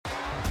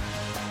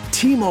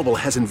T-Mobile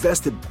has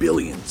invested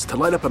billions to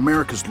light up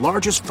America's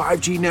largest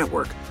 5G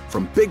network,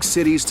 from big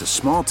cities to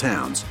small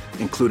towns,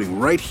 including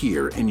right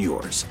here in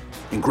yours.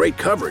 And great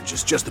coverage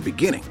is just the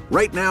beginning.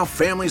 Right now,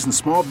 families and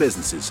small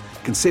businesses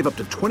can save up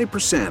to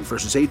 20%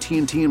 versus AT&T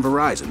and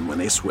Verizon when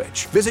they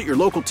switch. Visit your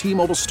local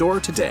T-Mobile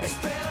store today.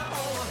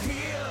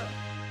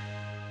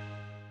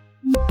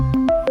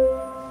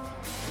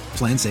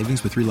 Plan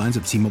savings with 3 lines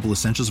of T-Mobile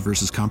Essentials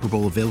versus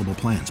comparable available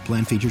plans.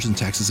 Plan features and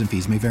taxes and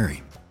fees may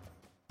vary.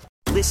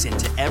 Listen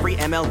to every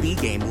MLB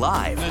game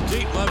live. In the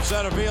deep left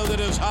center field, it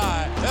is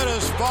high, it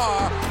is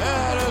far,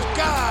 it is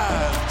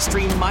gone.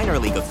 Stream minor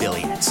league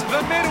affiliates.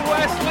 The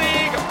Midwest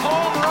League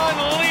home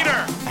run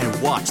leader.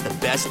 And watch the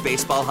best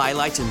baseball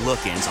highlights and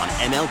look-ins on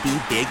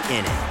MLB Big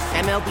Inning.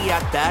 MLB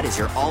At Bat is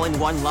your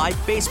all-in-one live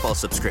baseball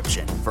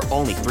subscription for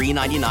only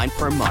 $3.99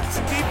 per month.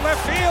 Deep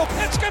left field,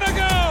 it's gonna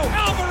go.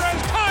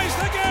 Alvarez ties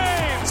the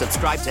game.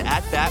 Subscribe to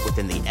At Bat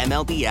within the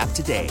MLB app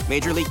today.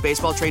 Major League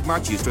Baseball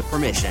trademarks used with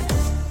permission.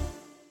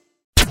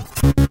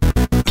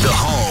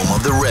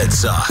 The Red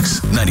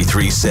Sox,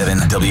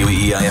 93.7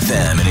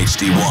 WEEI-FM and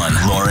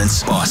HD1,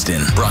 Lawrence,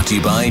 Boston. Brought to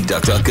you by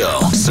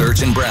DuckDuckGo.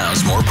 Search and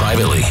browse more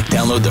privately.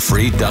 Download the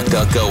free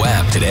DuckDuckGo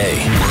app today.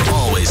 We're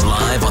always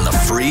live on the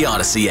free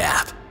Odyssey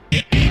app.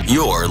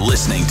 You're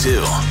listening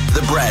to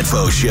The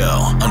Bradfo Show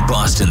on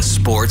Boston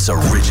Sports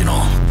Original,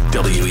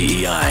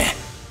 WEEI.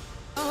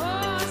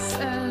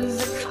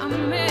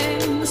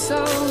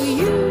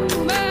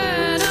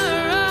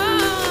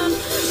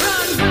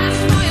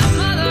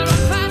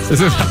 This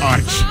is an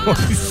odd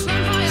choice.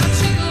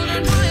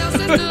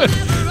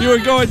 You were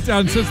going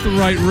down such the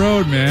right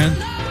road, man.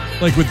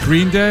 Like with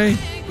Green Day.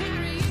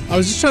 I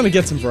was just trying to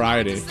get some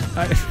variety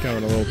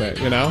going a little bit,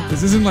 you know?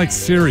 This isn't like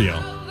cereal.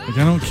 Like,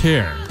 I don't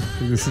care.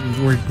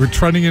 We're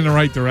trending in the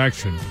right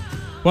direction.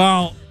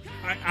 Well,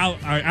 out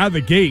of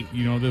the gate,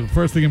 you know, the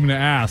first thing I'm going to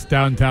ask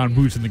downtown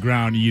boots in the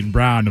ground Ian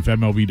Brown of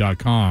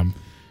MLB.com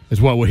is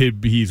what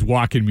his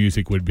walking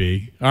music would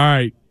be. All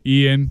right,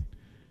 Ian.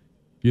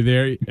 You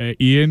there?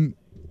 Ian?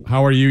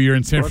 How are you? You're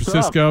in San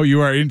Francisco. You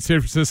are in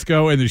San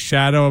Francisco in the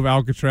shadow of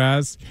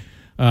Alcatraz.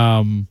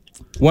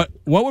 What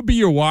would be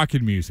your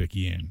walking music,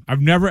 Ian? I've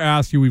never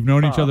asked you. We've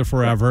known each other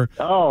forever.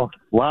 Oh,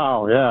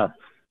 wow, yeah.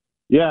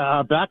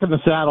 Yeah, Back in the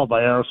Saddle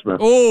by Aerosmith.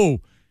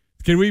 Oh,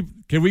 can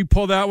we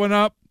pull that one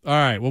up? All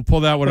right, we'll pull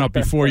that one up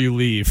before you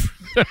leave.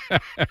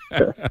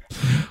 All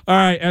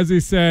right, as I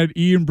said,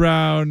 Ian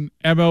Brown,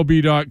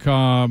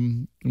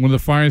 MLB.com, one of the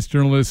finest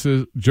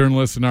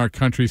journalists in our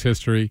country's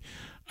history.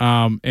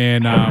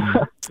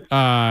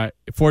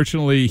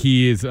 Fortunately,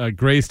 he is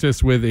graced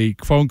us with a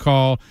phone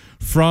call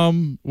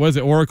from, was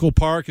it Oracle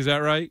Park? Is that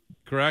right?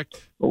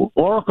 Correct?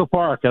 Oracle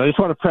Park. And I just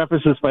want to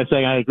preface this by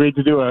saying I agreed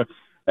to do an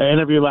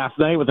interview last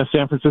night with a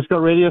San Francisco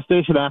radio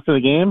station after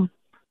the game.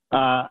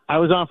 I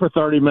was on for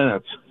 30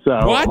 minutes, so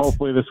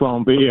hopefully this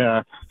won't be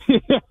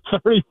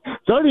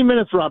 30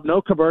 minutes, Rob.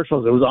 No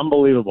commercials. It was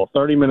unbelievable.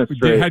 30 minutes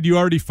straight. Had you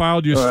already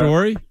filed your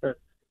story?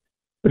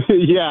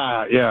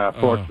 Yeah,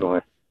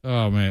 fortunately.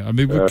 Oh man! I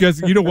mean,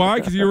 because you know why?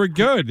 Because you were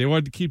good. They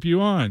wanted to keep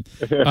you on,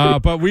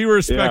 but we were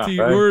respecting.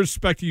 We were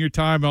respecting your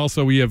time.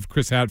 Also, we have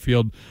Chris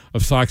Hatfield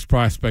of Sox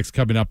Prospects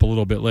coming up a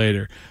little bit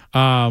later.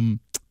 All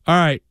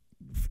right,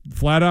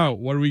 flat out.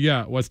 What do we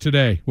got? What's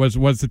today? What's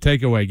the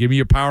takeaway? Give me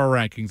your power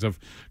rankings of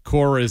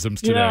core isms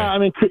today. Yeah, I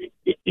mean,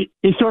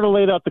 he sort of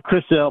laid out the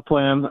Chris Sale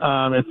plan.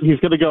 He's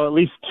going to go at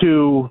least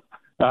 2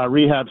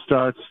 rehab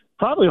starts.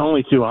 Probably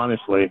only 2,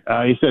 honestly.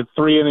 He said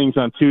 3 innings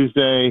on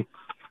Tuesday.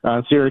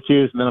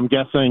 Syracuse, and then I'm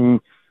guessing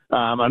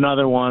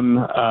another one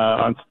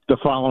on the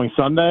following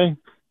Sunday.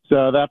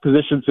 So that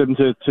positions him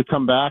to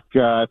come back.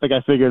 I think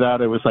I figured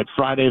out it was like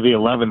Friday the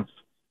 11th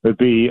would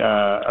be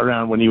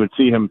around when you would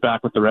see him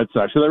back with the Red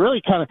Sox. So they're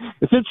really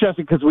it's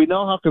interesting because we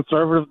know how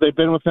conservative they've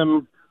been with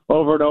him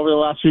over and over the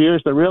last few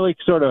years. They're really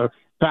sort of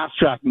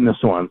fast-tracking this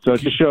one. So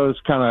it just shows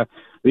kind of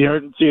the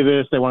urgency of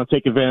this. They want to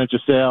take advantage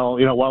of Sale,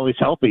 while he's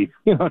healthy,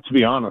 to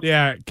be honest.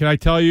 Yeah, can I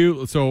tell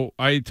you? So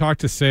I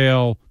talked to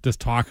Sale, just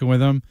talking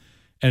with him,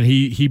 and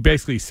he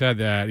basically said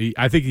that.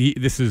 I think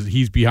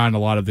he's behind a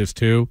lot of this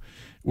too,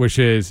 which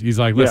is he's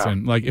like,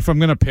 listen, like if I'm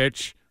going to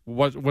pitch,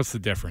 what's the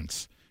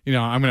difference?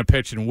 I'm going to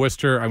pitch in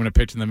Worcester. I'm going to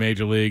pitch in the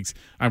major leagues.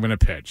 I'm going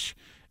to pitch.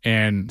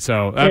 And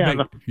so,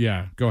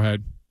 go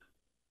ahead.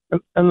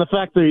 And the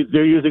fact that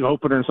they're using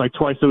openers like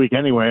twice a week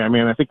anyway, I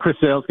mean, I think Chris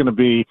Sale's going to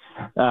be,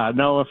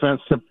 no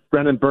offense to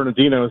Brendan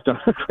Bernardino, has done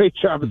a great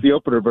job as the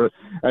opener, but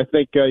I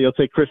think you'll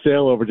take Chris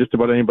Sale over just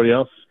about anybody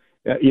else,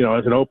 as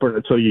an opener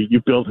until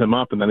you build him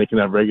up and then he can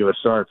have regular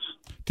starts.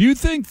 Do you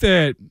think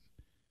that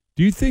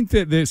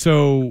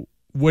so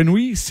when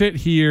we sit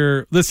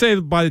here, let's say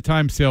by the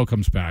time Sale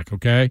comes back,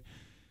 okay,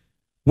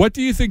 what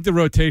do you think the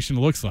rotation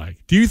looks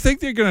like? Do you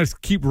think they're going to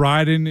keep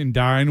riding and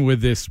dying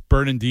with this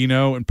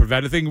Bernardino and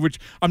Pivetta thing, which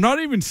I'm not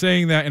even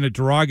saying that in a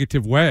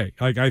derogative way.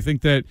 Like, I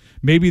think that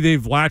maybe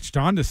they've latched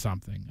onto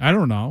something. I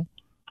don't know.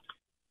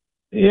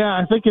 Yeah,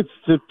 I think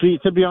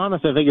to be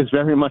honest, I think it's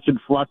very much in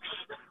flux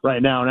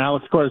right now. And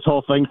Alex Cora's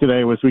whole thing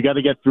today was we got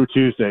to get through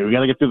Tuesday. We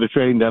got to get through the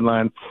trading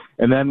deadline,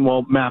 and then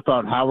we'll map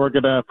out how we're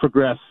going to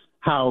progress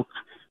Houck.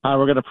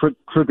 We're going to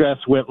progress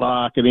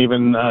Whitlock and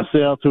even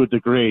Sale to a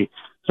degree.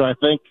 So I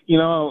think,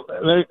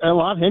 a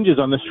lot hinges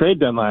on this trade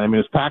deadline. I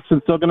mean, is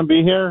Paxton still going to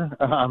be here?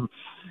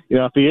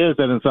 If he is,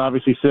 then it's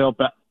obviously Sale,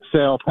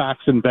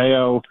 Paxton,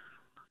 Bayo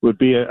would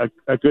be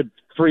a good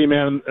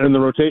three-man in the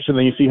rotation.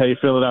 Then you see how you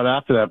fill it out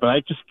after that. But I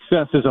just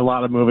sense there's a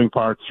lot of moving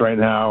parts right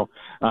now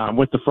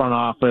with the front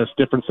office,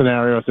 different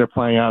scenarios they're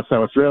playing out.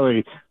 So it's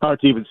really hard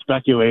to even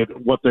speculate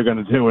what they're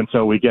going to do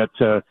until we get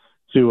to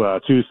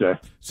Tuesday.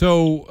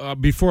 So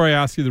before I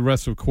ask you the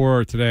rest of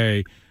core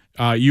today,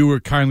 you were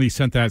kindly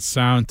sent that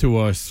sound to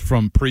us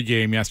from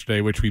pregame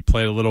yesterday, which we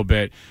played a little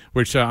bit,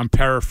 which I'm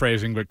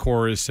paraphrasing, but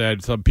Core has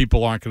said some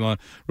people aren't going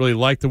to really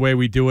like the way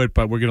we do it,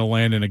 but we're going to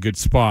land in a good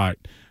spot.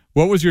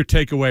 What was your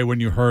takeaway when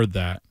you heard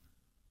that?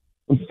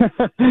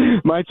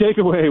 My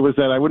takeaway was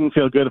that I wouldn't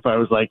feel good if I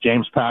was like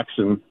James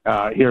Paxton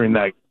hearing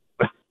that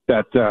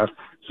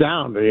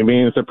sound. I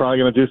mean, they're probably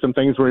going to do some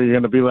things where you're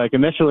going to be like,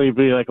 initially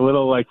be like a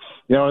little like,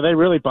 are they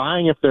really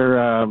buying if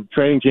they're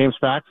trading James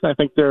Paxton? I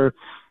think they're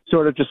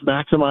sort of just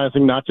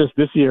maximizing not just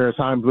this year, as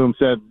Heimblum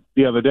said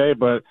the other day,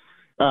 but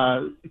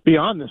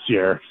beyond this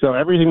year. So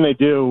everything they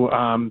do,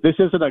 this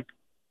isn't a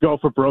go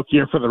for broke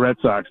year for the Red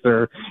Sox.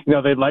 They're,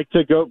 they'd like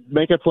to go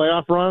make a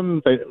playoff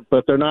run,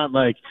 but they're not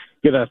like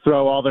going to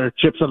throw all their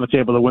chips on the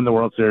table to win the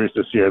World Series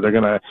this year. They're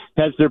going to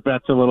hedge their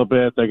bets a little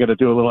bit. They're going to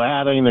do a little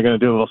adding. They're going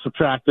to do a little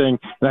subtracting.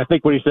 And I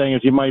think what he's saying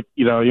is you might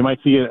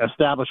see an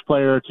established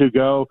player or two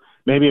go,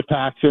 maybe a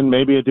Paxton,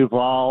 maybe a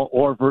Duvall,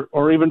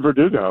 or even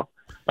Verdugo.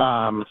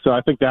 So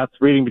I think that's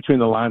reading between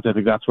the lines. I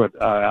think that's what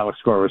Alex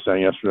Cora was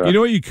saying yesterday. You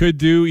know what you could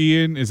do,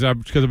 Ian, is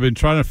because I've been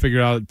trying to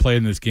figure out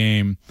playing this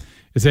game,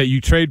 is that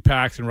you trade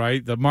Paxton,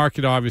 right? The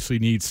market obviously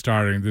needs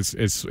starting.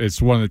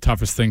 It's one of the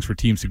toughest things for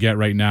teams to get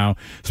right now.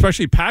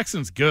 Especially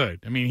Paxton's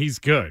good. I mean, he's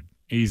good.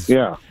 He's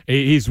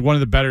one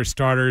of the better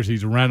starters.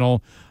 He's a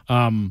rental.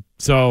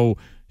 So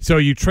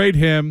you trade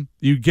him,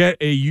 you get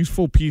a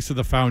useful piece of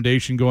the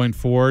foundation going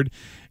forward,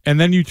 and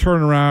then you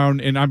turn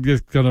around, and I'm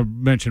just going to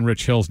mention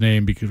Rich Hill's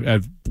name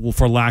because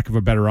for lack of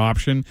a better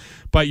option,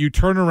 but you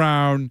turn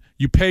around,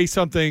 you pay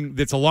something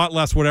that's a lot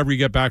less whatever you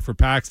get back for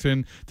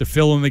Paxton to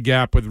fill in the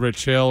gap with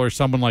Rich Hill or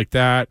someone like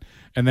that,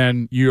 and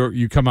then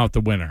you come out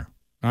the winner.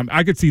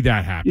 I could see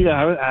that happen.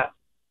 Yeah,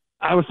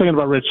 I was thinking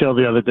about Rich Hill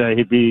the other day.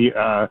 He'd be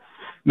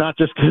not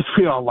just because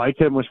we all like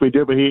him, which we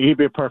do, but he'd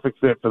be a perfect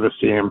fit for this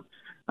team.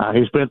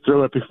 He's been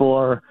through it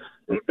before.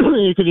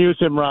 You can use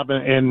him, Rob,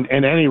 in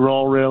any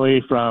role,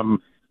 really,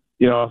 from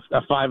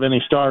a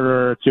 5-inning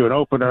starter to an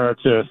opener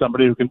to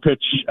somebody who can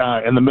pitch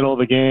in the middle of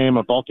the game,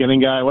 a bulk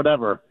inning guy,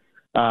 whatever.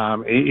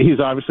 He's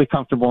obviously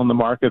comfortable in the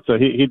market, so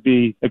he'd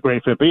be a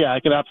great fit. But, yeah, I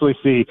could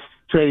absolutely see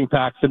trading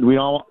Paxton. We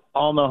all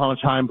know how much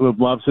Heimblum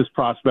loves his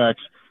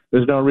prospects.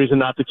 There's no reason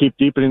not to keep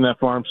deepening that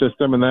farm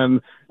system. And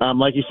then,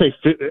 like you say,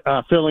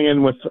 filling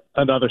in with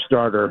another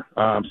starter.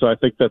 So I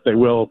think that they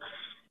will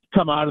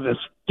come out of this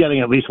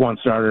getting at least one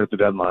starter at the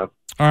deadline.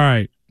 All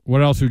right.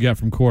 What else we got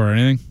from Cora?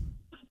 Anything?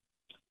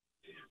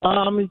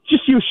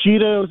 Just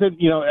Yoshida.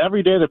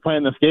 Every day they're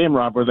playing this game,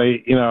 Rob, where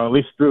they, at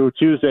least through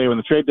Tuesday when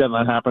the trade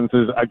deadline happens,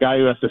 is a guy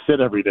who has to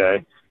sit every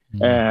day.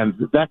 Mm-hmm. And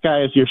that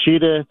guy is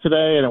Yoshida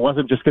today, and it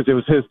wasn't just because it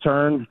was his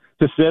turn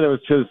to sit. It was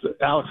because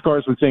Alex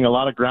Cora's been seeing a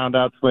lot of ground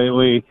outs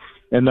lately,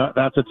 and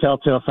that's a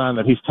telltale sign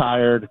that he's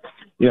tired.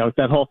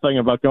 That whole thing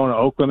about going to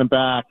Oakland and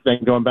back, then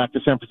going back to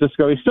San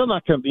Francisco. He's still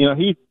not –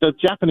 the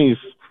Japanese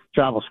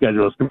travel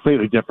schedule is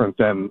completely different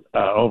than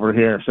over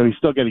here, so he's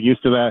still getting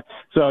used to that.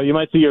 So you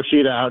might see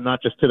Yoshida out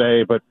not just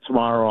today but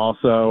tomorrow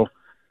also.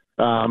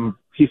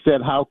 He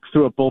said Houck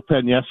threw a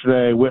bullpen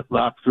yesterday.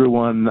 Whitlock threw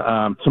one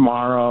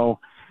tomorrow.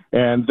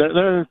 And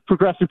they're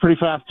progressing pretty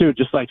fast, too,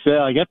 just like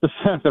Sale. I get the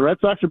sense the Red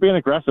Sox are being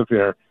aggressive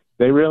here.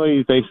 They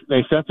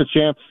sense a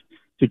chance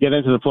to get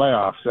into the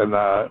playoffs.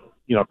 And,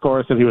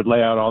 Cora said he would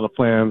lay out all the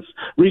plans.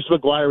 Reese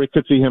McGuire, we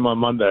could see him on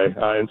Monday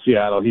in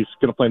Seattle. He's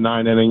going to play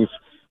 9 innings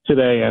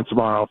today and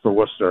tomorrow for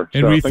Worcester.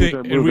 And we think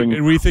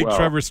well.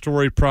 Trevor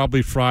Story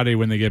probably Friday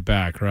when they get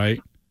back,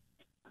 right?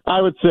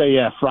 I would say,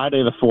 yeah,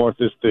 Friday the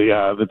 4th is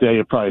the day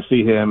you'll probably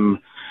see him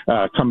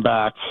come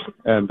back.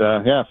 And,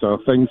 so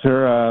things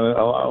are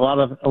a lot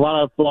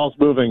of balls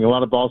moving, a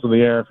lot of balls in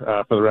the air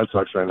for the Red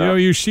Sox right now.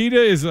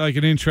 Yoshida is like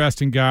an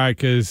interesting guy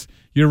because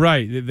you're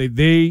right.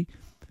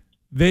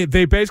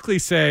 They basically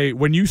say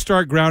when you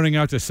start grounding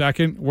out to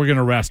second, we're going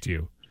to rest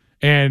you.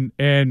 And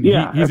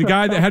he's a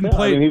guy that hadn't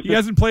played. He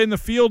hasn't played in the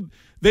field.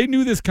 They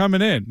knew this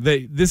coming in.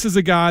 This is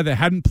a guy that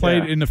hadn't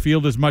played in the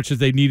field as much as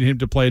they needed him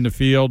to play in the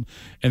field,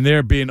 and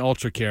they're being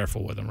ultra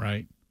careful with him,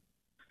 right?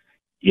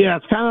 Yeah,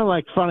 it's kind of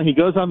like funny. He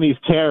goes on these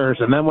tears,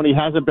 and then when he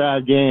has a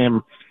bad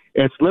game,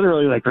 it's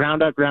literally like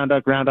ground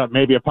out,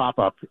 maybe a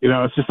pop-up.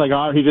 It's just like,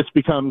 he just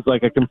becomes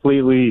like a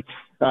completely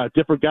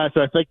different guy.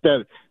 So I think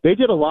that they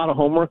did a lot of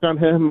homework on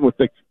him with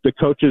the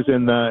coaches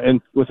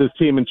and with his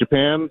team in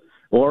Japan,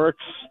 Oryx,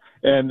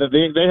 and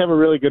they have a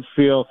really good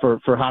feel for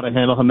how to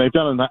handle him. They've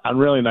done a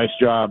really nice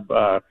job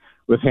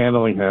with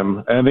handling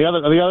him. And the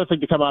other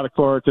thing to come out of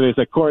Cora today is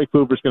that Corey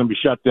Kluber's going to be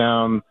shut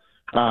down.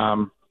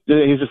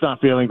 He's just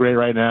not feeling great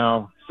right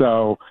now.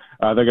 So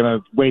they're going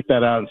to wait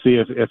that out and see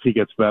if he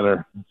gets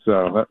better.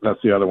 So that's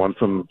the other one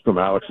from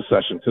Alex's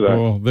session today.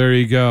 Well, there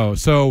you go.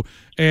 So,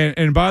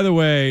 and by the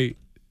way,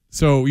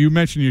 so you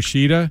mentioned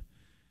Yoshida.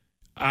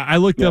 I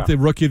looked up the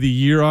Rookie of the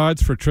Year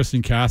odds for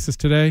Tristan Casas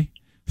today.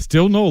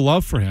 Still no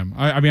love for him.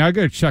 I mean, I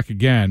got to check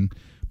again,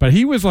 but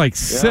he was like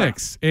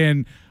 6.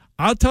 And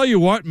I'll tell you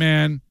what,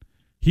 man,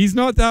 he's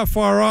not that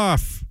far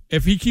off.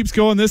 If he keeps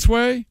going this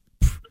way,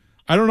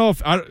 I don't know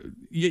if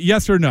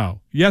yes or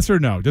no. Yes or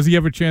no. Does he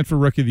have a chance for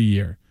Rookie of the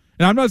Year?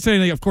 And I'm not saying,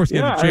 like, of course, he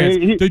has a chance. I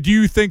mean, do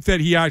you think that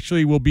he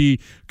actually will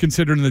be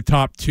considered in the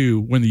top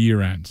 2 when the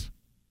year ends?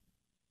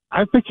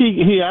 I think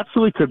he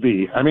absolutely could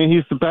be. I mean,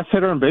 he's the best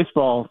hitter in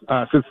baseball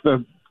since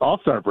the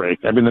All-Star break.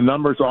 I mean, the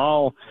numbers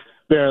all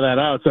bear that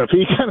out. So if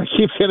he kind of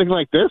keeps hitting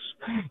like this,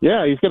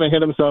 he's going to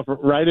hit himself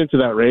right into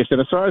that race. And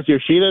as far as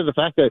Yoshida, the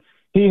fact that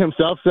he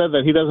himself said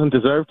that he doesn't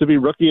deserve to be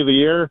Rookie of the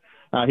Year,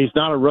 he's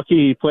not a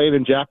rookie. He played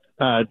in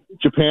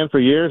Japan for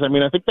years. I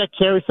mean, I think that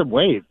carries some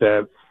weight.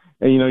 That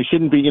he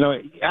shouldn't be.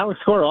 Alex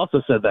Cora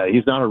also said that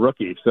he's not a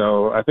rookie.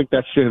 So I think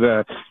that should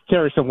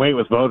carry some weight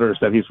with voters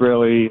that he's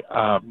really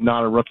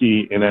not a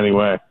rookie in any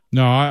way.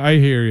 No, I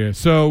hear you.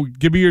 So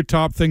give me your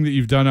top thing that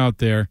you've done out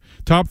there.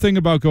 Top thing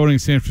about going to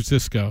San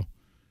Francisco.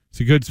 It's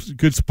a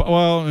good spot.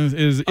 Well,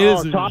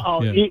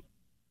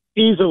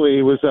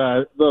 easily was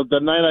the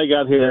night I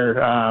got here,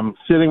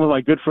 sitting with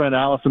my good friend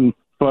Allison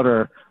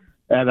Footer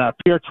at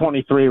Pier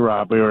 23.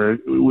 Rob, we were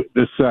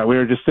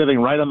just sitting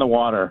right on the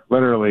water,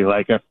 literally.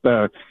 Like if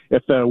the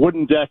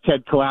wooden deck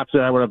had collapsed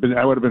there, I would have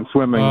been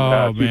swimming.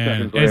 Oh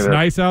man, it's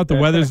nice out. The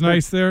weather's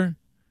nice there.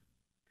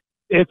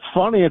 It's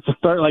funny. It's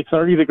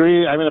 30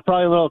 degrees. I mean, it's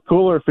probably a little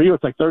cooler for you.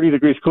 It's like 30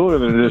 degrees cooler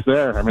than it is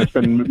there. I mean, it's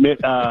been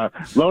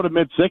low to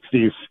mid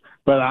 60s.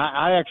 But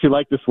I actually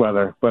like this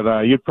weather.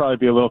 But you'd probably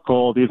be a little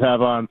cold. You'd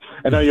have on.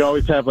 I know you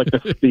always have like the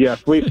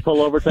fleece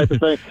pullover type of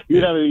thing.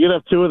 You'd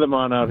have 2 of them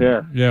on out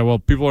here. Yeah. Well,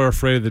 people are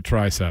afraid of the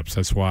triceps.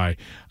 That's why.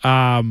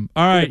 All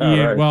right,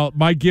 Ian. Right. Well,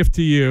 my gift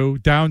to you,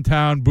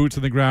 downtown boots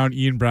on the ground,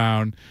 Ian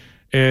Brown,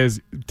 is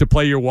to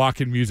play your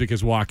walk-in music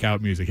as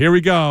walkout music. Here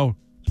we go.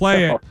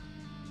 Play it.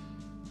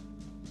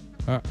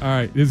 All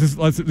right. This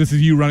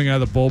is you running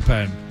out of the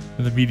bullpen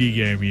in the media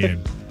game,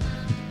 Ian.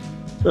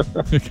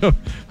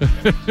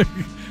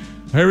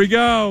 Here we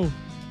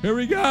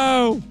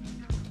go.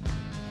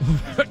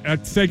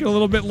 It's taking a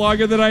little bit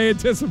longer than I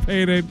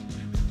anticipated.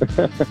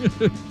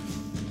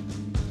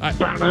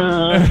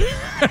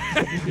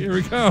 Here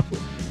we go.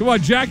 Come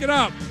on, jack it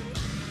up.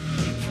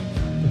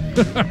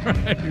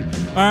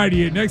 All right,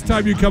 Ian. Next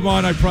time you come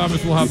on, I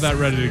promise we'll have that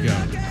ready to go.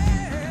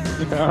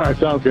 All right,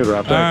 sounds good,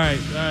 Rob. All right.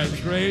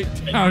 Great.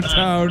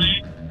 Downtown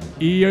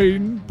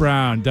Ian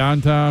Brown.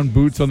 Downtown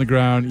Boots on the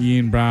Ground,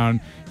 Ian Brown,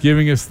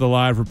 giving us the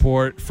live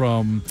report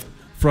from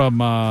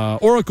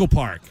Oracle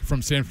Park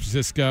from San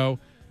Francisco.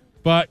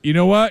 But you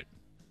know what?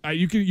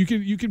 You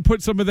can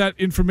put some of that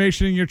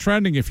information in your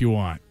trending if you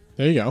want.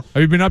 There you go.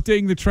 Have you been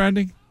updating the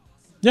trending?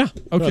 Yeah.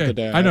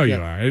 Okay. I know you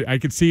are. I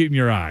can see it in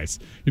your eyes.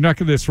 You're not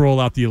going to just roll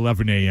out the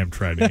 11 a.m.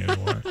 trending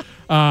anymore.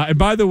 And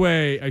by the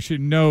way, I should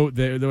note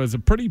that there was a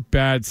pretty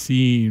bad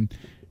scene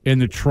in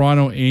the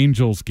Toronto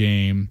Angels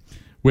game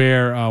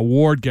where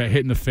Ward got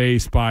hit in the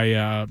face by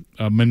a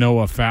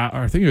Manoa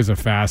I think it was a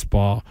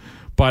fastball.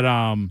 But,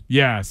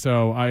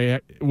 so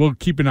we'll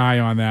keep an eye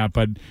on that.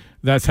 But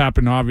that's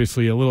happened,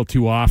 obviously, a little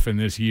too often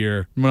this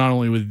year, not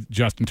only with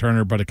Justin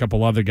Turner, but a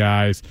couple other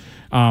guys.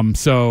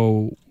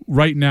 So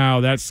right now,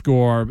 that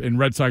score, and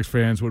Red Sox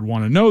fans would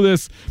want to know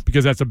this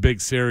because that's a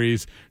big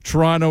series.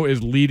 Toronto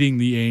is leading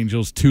the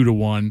Angels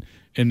 2-1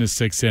 in the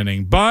 6th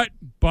inning. But,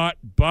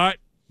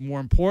 more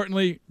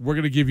importantly, we're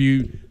going to give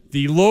you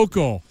the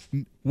local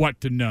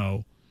what to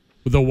know,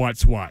 the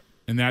what's what.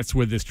 And that's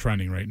with this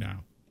trending right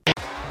now.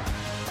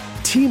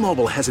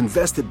 T-Mobile has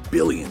invested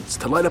billions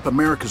to light up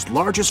America's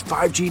largest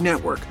 5G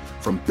network,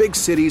 from big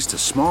cities to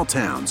small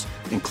towns,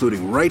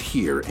 including right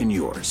here in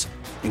yours.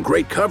 And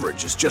great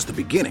coverage is just the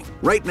beginning.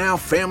 Right now,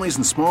 families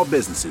and small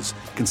businesses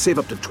can save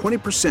up to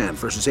 20%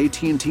 versus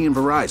AT&T and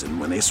Verizon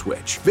when they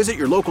switch. Visit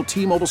your local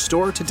T-Mobile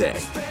store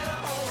today.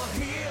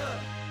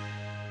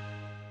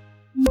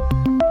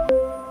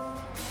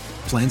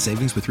 Plan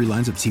savings with 3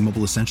 lines of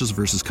T-Mobile Essentials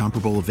versus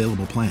comparable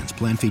available plans.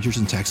 Plan features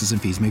and taxes and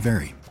fees may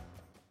vary.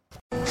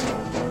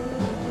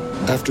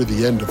 After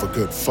the end of a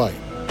good fight,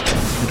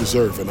 you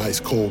deserve an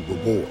ice-cold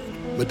reward.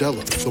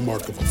 Modelo is the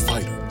mark of a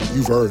fighter.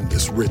 You've earned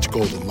this rich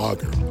golden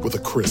lager with a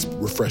crisp,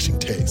 refreshing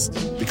taste.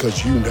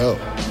 Because you know,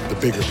 the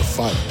bigger the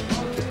fight,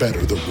 the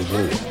better the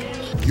reward.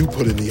 You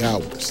put in the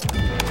hours,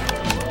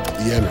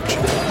 the energy,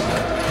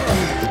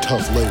 the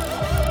tough labor.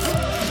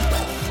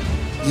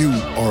 You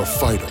are a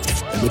fighter,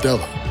 and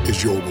Modelo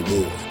is your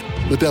reward.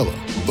 Modelo,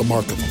 the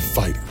mark of a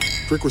fighter.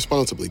 Drink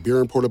responsibly. Beer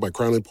imported by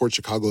Crown Imports,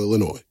 Chicago,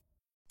 Illinois.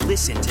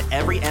 Listen to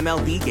every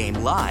MLB game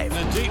live.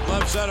 In the deep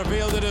left center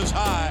field, it is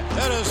high,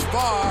 it is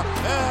far,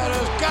 it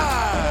is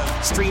gone.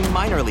 stream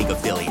minor league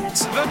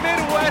affiliates, The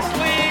Midwest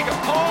League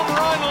home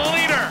run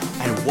leader.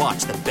 and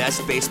watch the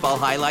best baseball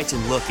highlights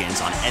and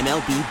look-ins on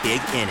MLB Big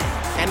Inning.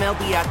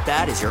 MLB At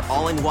Bat is your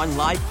all-in-one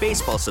live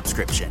baseball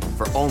subscription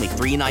for only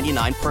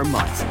 $3.99 per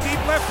month.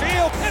 Deep left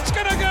field. It's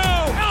going to go.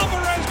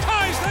 Alvarez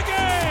ties the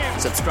game.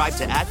 Subscribe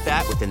to At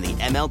Bat within the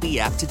MLB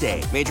app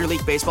today. Major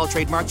League Baseball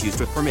trademarks used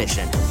with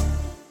permission.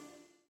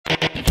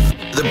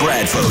 The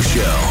Bradfo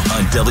Show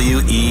on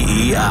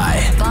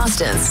WEEI.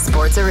 Boston's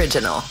sports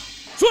original.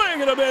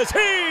 Swing and a miss.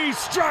 He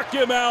struck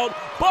him out.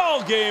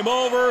 Ball game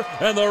over,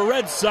 and the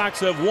Red Sox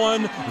have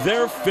won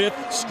their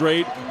 5th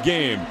straight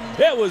game.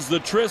 It was the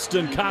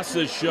Tristan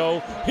Casas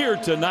show here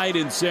tonight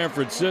in San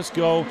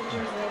Francisco.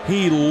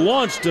 He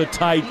launched a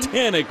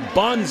titanic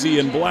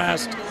Bonzian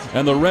blast,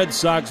 and the Red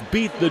Sox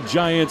beat the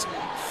Giants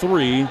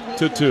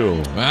 3-2.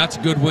 Well, that's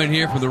a good win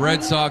here for the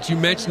Red Sox. You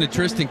mentioned the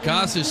Tristan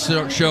Casas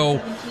show.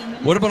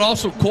 What about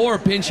also Core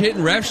pinch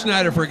hitting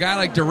Refschneider for a guy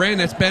like Duran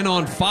that's been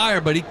on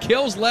fire, but he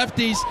kills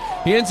lefties.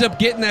 He ends up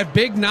getting that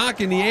big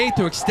knock in the 8th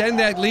to extend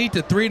that lead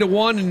to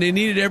 3-1, and they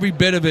needed every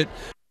bit of it.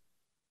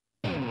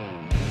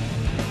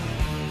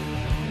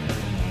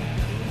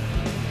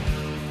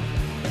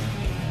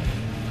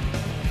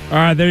 All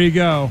right, there you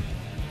go.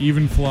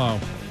 Even flow.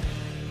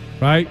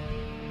 Right?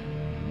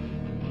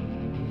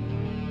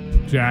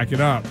 Jack it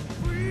up.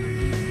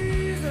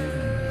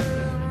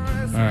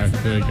 All right,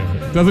 there you go.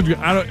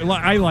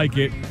 I like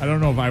it. I don't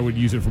know if I would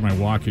use it for my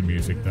walking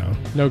music, though.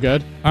 No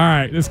good. All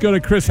right, let's go to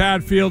Chris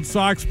Hatfield,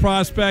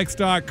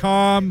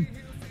 SoxProspects.com.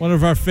 One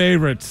of our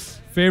favorites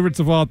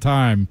of all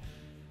time.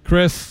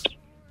 Chris,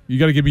 you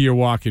got to give me your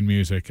walking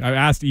music. I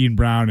asked Ian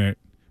Brown it.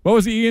 What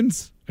was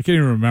Ian's? I can't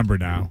even remember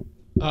now.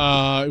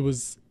 It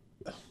was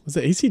it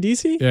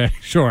AC/DC? Yeah,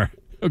 sure.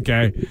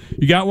 Okay.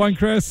 You got one,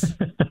 Chris?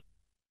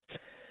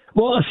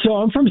 Well, so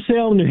I'm from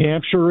Salem, New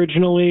Hampshire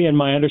originally, and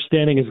my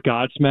understanding is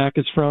Godsmack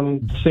is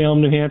from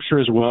Salem, New Hampshire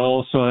as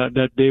well. So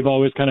that they've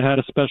always kind of had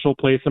a special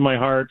place in my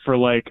heart for,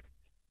 like,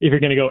 if you're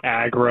going to go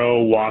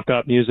aggro,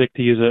 walk-up music,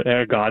 to use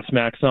a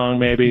Godsmack song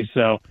maybe.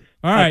 So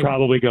all right. I'd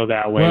probably go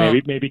that way. Well,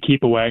 maybe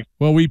Keep Away.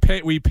 Well, we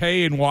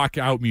pay and walk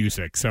out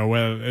music. So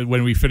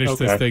when we finish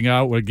this thing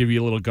out, we'll give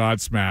you a little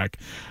Godsmack.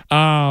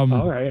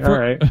 All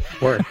right.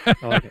 Word. I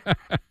like it.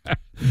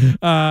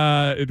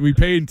 We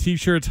pay in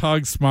T-shirts,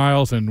 hugs,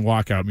 smiles, and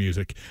walkout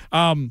music.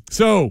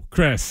 So,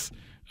 Chris,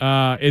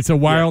 it's a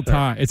wild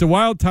time. It's a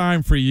wild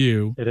time for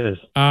you. It is.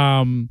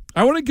 I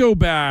want to go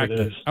back. It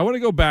is. I want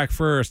to go back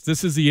first.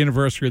 This is the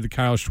anniversary of the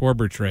Kyle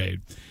Schwarber trade.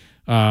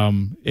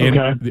 And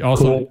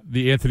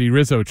the Anthony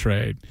Rizzo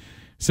trade.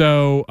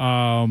 So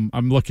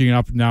I'm looking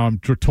up now. I'm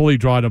totally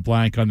drawing a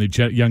blank on the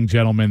young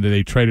gentleman that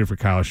they traded for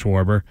Kyle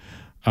Schwarber.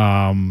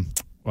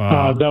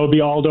 That would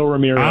be Aldo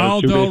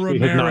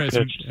Ramirez.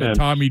 And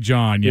Tommy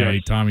John. Yeah,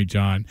 yes. Tommy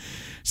John.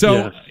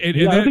 So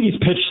yes. I think he's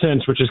pitched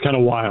since, which is kind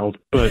of wild,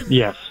 but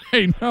yes.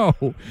 I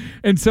know.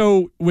 And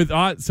so in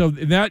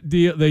that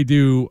deal, they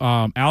do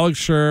Alex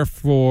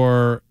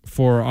Scherzer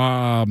for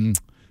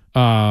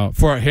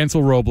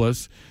Hansel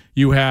Robles.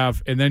 You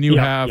have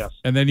Michael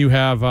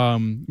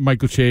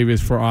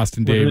Chavis for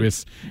Austin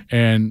Davis,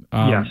 and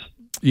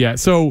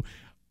So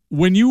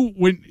when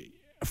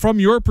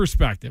from your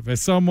perspective,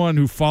 as someone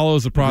who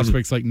follows the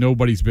prospects like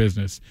nobody's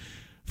business,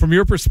 from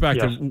your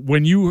perspective,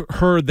 when you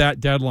heard that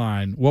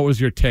deadline, what was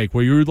your take?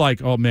 Were you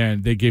like, oh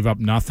man, they gave up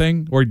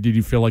nothing, or did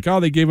you feel like, oh,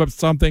 they gave up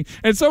something?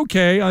 And it's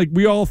okay. Like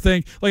we all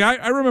think. Like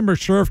I remember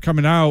Scherzer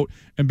coming out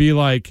and be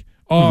like,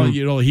 oh,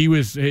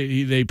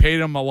 they paid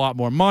him a lot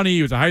more money.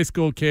 He was a high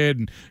school kid,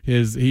 and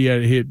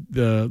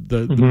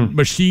the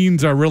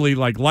machines are really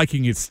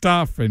liking his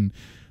stuff. And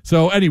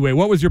so anyway,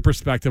 what was your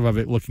perspective of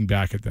it looking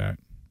back at that?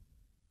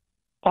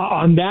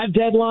 On that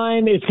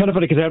deadline, it's kind of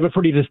funny because I have a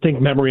pretty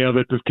distinct memory of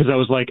it because I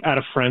was at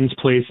a friend's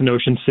place in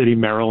Ocean City,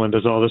 Maryland,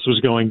 as all this was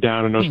going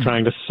down, and I was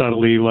trying to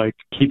subtly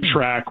keep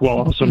track while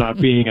also not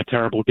being a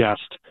terrible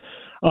guest.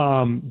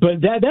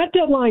 But that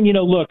deadline,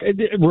 look,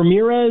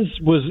 Ramirez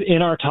was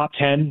in our top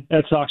 10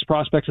 at Sox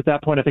prospects at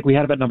that point. I think we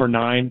had him at number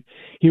 9.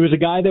 He was a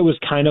guy that was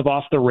kind of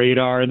off the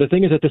radar. And the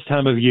thing is, at this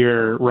time of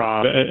year,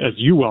 Rob, as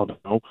you well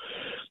know,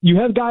 you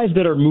have guys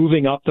that are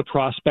moving up the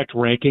prospect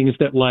rankings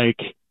that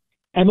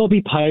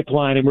MLB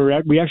Pipeline, and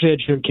we actually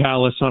had Jim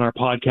Callis on our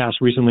podcast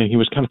recently, and he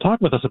was kind of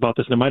talking with us about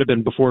this, and it might have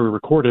been before we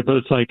recorded, but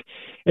it's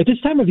at this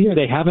time of year,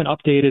 they haven't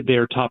updated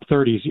their top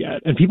 30s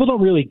yet, and people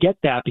don't really get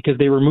that because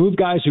they remove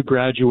guys who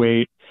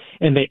graduate,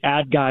 and they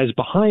add guys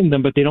behind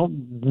them, but they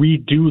don't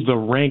redo the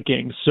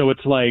rankings. So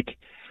it's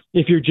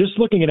if you're just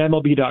looking at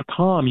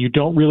MLB.com, you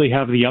don't really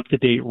have the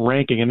up-to-date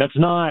ranking, and that's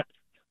not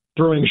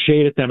throwing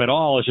shade at them at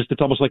all. It's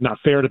almost not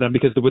fair to them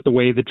because with the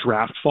way the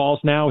draft falls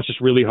now, it's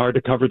just really hard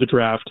to cover the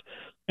draft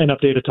and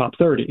update a top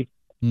 30,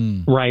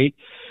 right?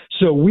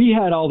 So we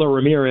had Aldo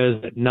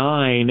Ramirez at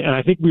 9, and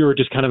I think we were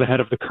just kind of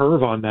ahead of the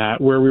curve on that,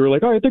 where we were all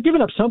right, they're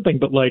giving up something,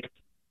 but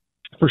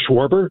for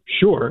Schwarber,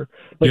 sure.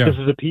 This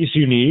is a piece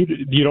you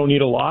need. You don't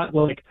need a lot.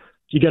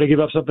 You got to give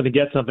up something to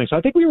get something. So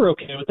I think we were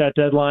okay with that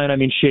deadline. I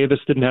mean, Chavis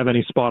didn't have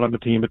any spot on the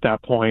team at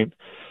that point.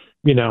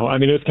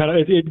 it's kind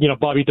of,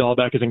 Bobby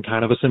Dahlbeck is in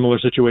kind of a similar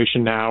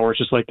situation now where it's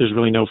just like there's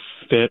really no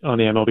fit on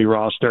the MLB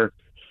roster.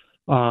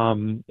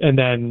 And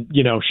then,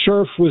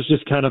 Scherf was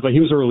just kind of he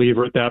was a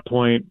reliever at that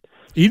point.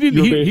 He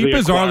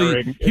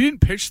didn't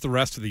pitch the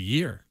rest of the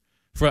year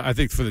for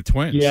the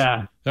Twins.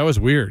 Yeah. That was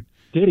weird.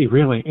 Did he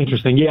really?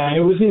 Interesting. Yeah,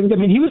 it was.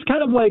 He was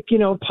kind of like,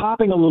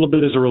 popping a little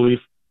bit as a relief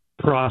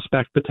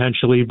prospect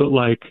potentially, but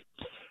like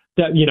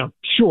that,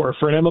 sure,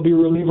 for an MLB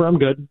reliever, I'm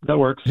good. That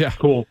works. Yeah.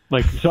 Cool.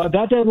 So at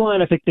that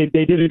deadline, I think they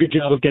did a good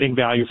job of getting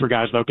value for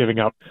guys without giving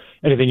up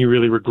anything you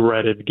really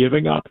regretted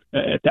giving up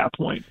at that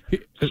point.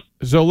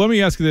 So let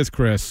me ask you this,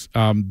 Chris.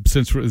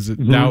 Since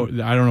now,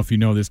 I don't know if you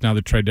know this, now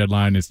the trade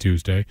deadline is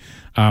Tuesday.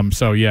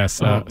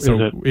 Yes,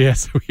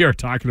 we are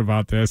talking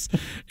about this.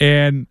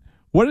 And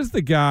what is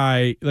the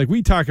guy, like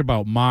we talk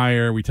about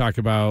Meyer, we talk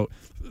about,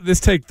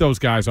 let's take those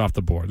guys off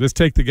the board. Let's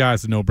take the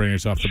guys, the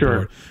no-brainers off the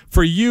board.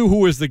 For you,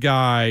 who is the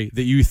guy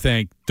that you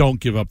think,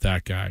 don't give up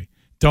that guy?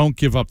 Don't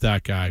give up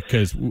that guy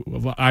because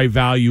I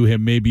value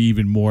him maybe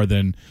even more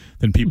than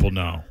people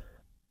know.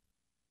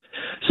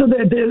 So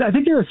I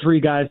think there are three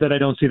guys that I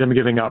don't see them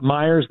giving up.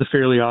 Meyer's the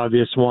fairly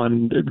obvious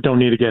one. Don't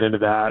need to get into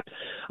that.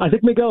 I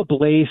think Miguel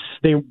Bleis,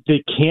 they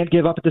can't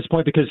give up at this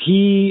point because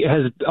he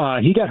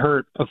got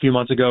hurt a few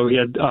months ago. He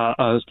had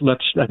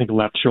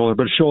left shoulder,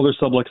 but a shoulder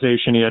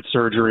subluxation. He had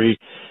surgery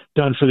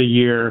done for the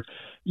year.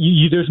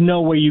 There's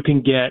no way you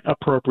can get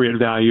appropriate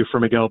value for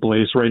Miguel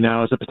Bleis right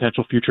now as a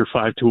potential future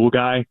 5-tool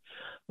guy.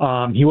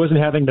 He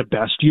wasn't having the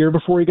best year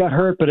before he got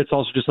hurt, but it's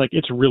also just like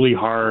it's really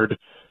hard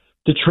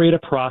to trade a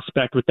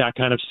prospect with that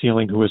kind of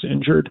ceiling who was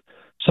injured.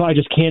 So I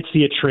just can't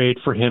see a trade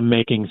for him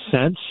making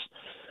sense.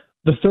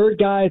 The third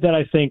guy that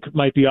I think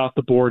might be off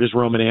the board is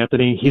Roman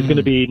Anthony. He's going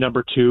to be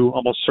number 2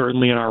 almost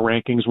certainly in our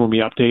rankings when we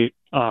update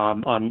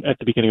at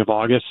the beginning of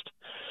August.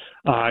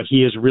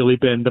 He has really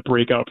been the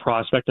breakout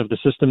prospect of the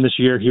system this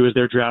year. He was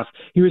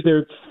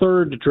their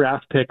third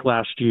draft pick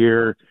last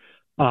year.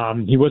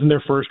 He wasn't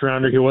their first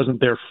rounder. He wasn't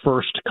their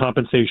first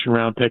compensation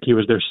round pick. He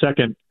was their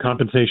second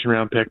compensation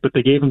round pick, but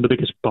they gave him the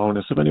biggest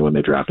bonus of anyone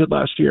they drafted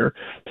last year.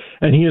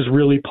 And he has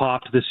really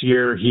popped this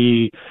year.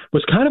 He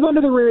was kind of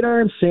under the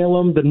radar in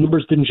Salem. The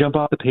numbers didn't jump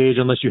off the page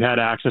unless you had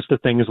access to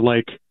things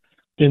like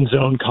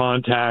in-zone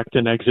contact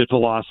and exit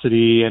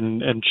velocity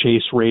and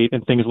chase rate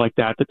and things like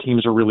that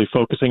teams are really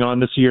focusing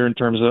on this year in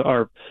terms of,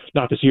 or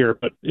not this year,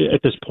 but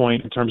at this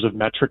point in terms of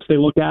metrics they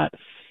look at.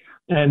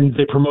 And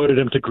they promoted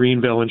him to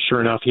Greenville, and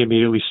sure enough, he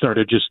immediately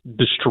started just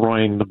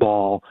destroying the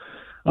ball.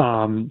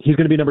 He's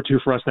going to be number 2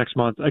 for us next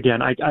month. Again,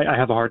 I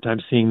have a hard time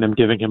seeing them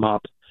giving him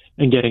up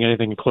and getting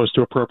anything close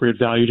to appropriate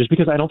value just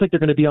because I don't think they're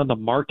going to be on the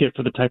market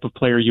for the type of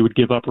player you would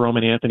give up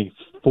Roman Anthony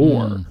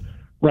for,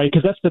 right?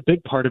 Because that's the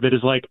big part of it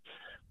is like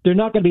they're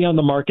not going to be on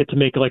the market to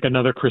make like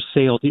another Chris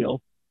Sale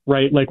deal,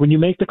 right? Like when you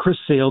make the Chris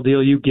Sale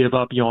deal, you give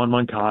up Yohan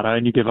Moncada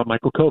and you give up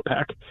Michael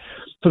Kopech.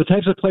 For the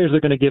types of players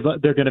they're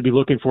going to be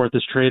looking for at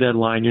this trade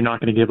deadline, you're not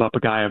going to give up a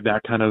guy of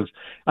that kind of.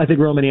 I think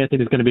Roman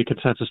Anthony is going to be a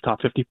consensus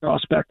top 50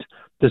 prospect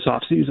this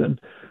offseason.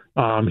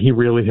 He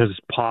really has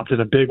popped in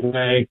a big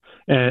way,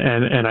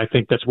 and I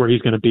think that's where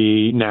he's going to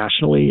be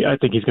nationally. I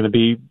think he's going to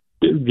be,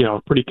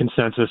 pretty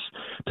consensus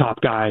top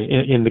guy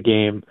in the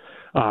game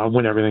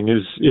when everything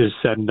is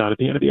said and done at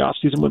the end of the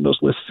offseason when those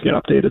lists get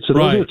updated. So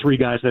those are the three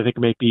guys that I think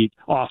may be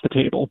off the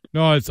table.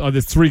 No,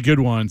 there's three good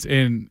ones.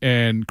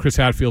 And Chris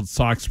Hatfield,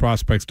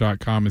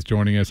 SoxProspects.com is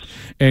joining us.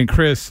 And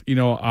Chris,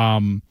 I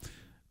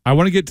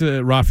want to get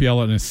to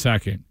Rafaela in a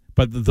second.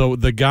 But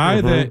the guy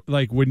that,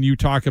 like, when you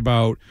talk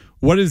about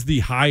what is the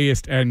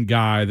highest end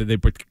guy that they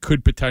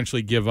could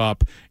potentially give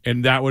up,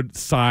 and that would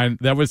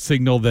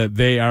signal that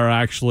they are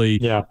actually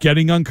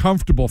getting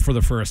uncomfortable for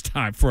the first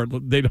time.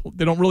 They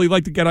don't really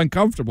like to get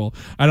uncomfortable,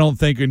 I don't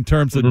think, in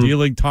terms of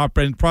dealing top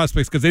end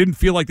prospects because they didn't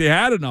feel like they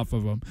had enough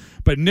of them.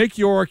 But Nick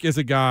York is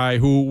a guy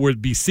who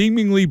would be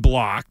seemingly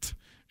blocked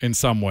in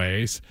some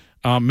ways,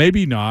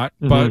 maybe not,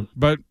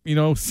 but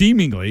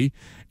seemingly,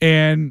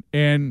 and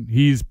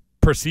he's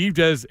perceived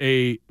as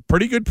a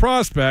pretty good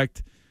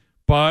prospect,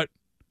 but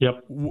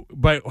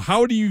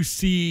how do you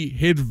see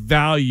his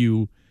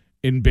value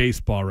in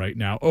baseball right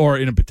now or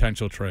in a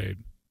potential trade?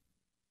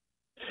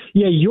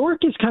 Yeah, York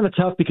is kind of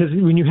tough because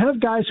when you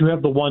have guys who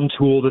have the one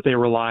tool that they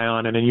rely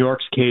on, and in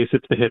York's case,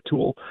 it's the hit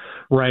tool,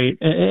 right?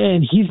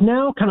 And he's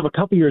now kind of a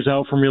couple years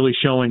out from really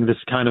showing this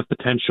kind of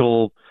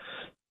potential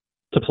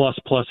to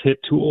plus hit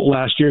tool.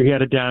 Last year, he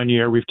had a down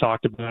year. We've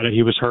talked about it.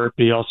 He was hurt,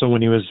 but he also,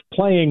 when he was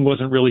playing,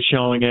 wasn't really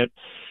showing it.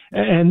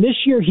 And this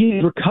year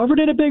he recovered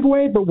in a big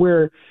way, but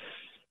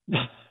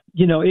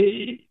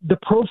the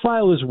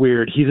profile is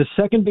weird. He's a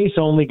second base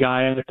only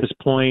guy at this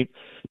point.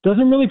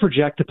 Doesn't really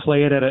project to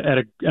play it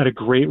at a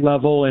great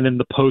level. And in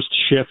the post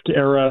shift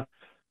era,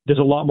 there's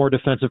a lot more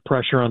defensive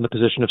pressure on the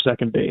position of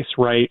second base,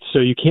 right? So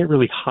you can't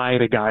really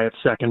hide a guy at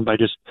second by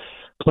just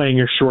playing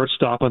your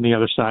shortstop on the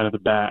other side of the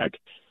bag.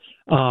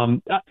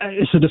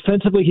 So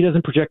defensively, he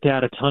doesn't project to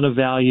add a ton of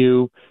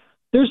value.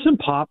 There's some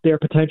pop there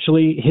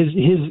potentially. His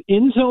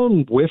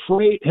in-zone whiff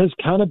rate has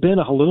kind of been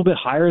a little bit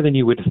higher than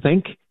you would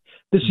think.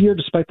 this year,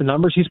 despite the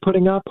numbers he's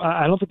putting up.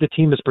 I don't think the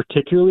team is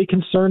particularly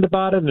concerned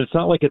about it, and it's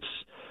not like it's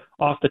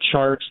off the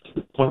charts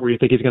to the point where you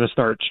think he's going to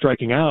start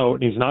striking out,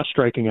 and he's not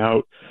striking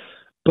out.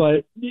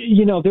 But,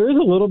 there is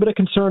a little bit of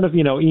concern of,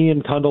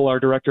 Ian Kundle, our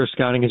director of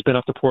scouting, has been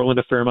up to Portland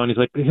a fair amount. He's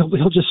like,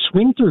 he'll just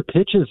swing through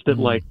pitches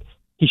that,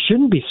 he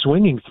shouldn't be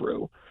swinging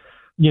through.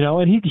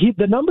 And he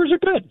the numbers are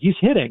good. He's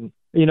hitting.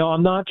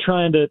 I'm not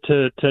trying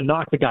to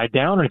knock the guy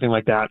down or anything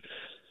like that.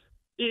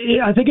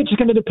 I think it's just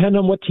going to depend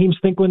on what teams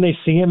think when they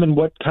see him and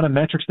what kind of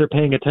metrics they're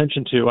paying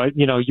attention to.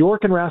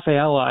 York and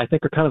Rafaela, I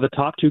think, are kind of the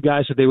top two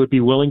guys that they would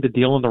be willing to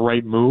deal in the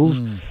right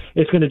move.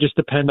 It's going to just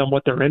depend on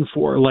what they're in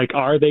for. Like,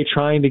 are they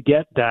trying to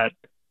get that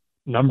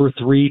number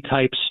 3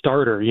 type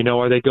starter?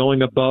 Are they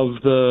going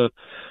above the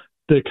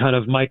kind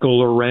of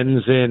Michael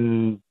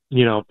Lorenzen,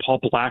 Paul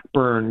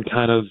Blackburn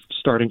kind of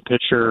starting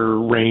pitcher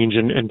range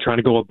and trying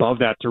to go above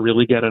that to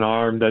really get an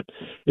arm that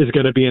is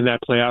going to be in that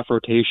playoff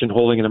rotation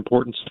holding an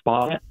important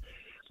spot?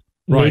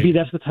 Right. Maybe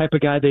that's the type of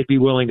guy they'd be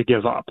willing to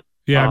give up.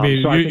 Yeah, I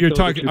mean, so you're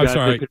talking. I'm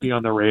sorry, could be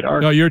on the radar.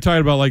 No, you're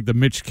talking about like the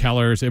Mitch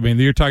Kellers. I mean,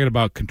 you're talking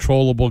about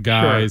controllable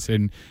guys, Sure.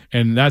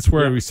 and that's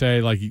where we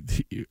say like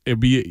it'd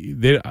be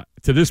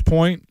to this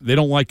point they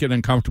don't like getting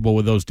uncomfortable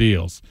with those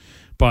deals,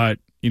 but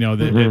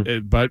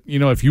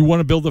if you want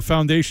to build a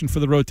foundation for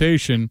the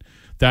rotation,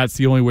 that's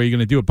the only way you're going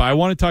to do it. But I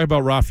want to talk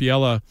about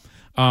Rafaela,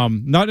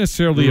 not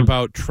necessarily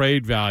about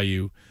trade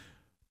value,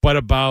 but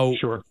about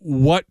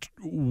what.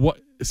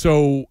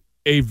 So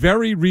a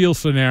very real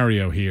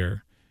scenario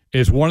here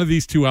is one of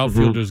these two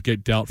outfielders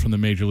get dealt from the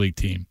major league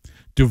team,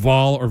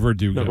 Duvall or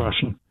Verdugo. No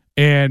question.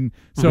 And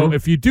so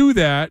if you do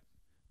that,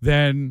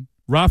 then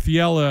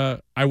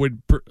Rafaela, I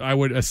would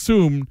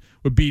assume,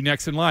 would be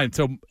next in line.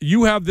 So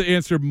you have the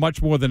answer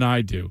much more than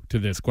I do to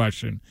this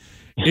question.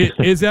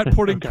 Is that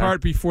putting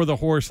cart before the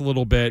horse a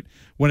little bit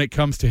when it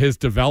comes to his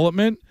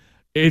development?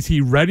 Is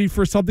he ready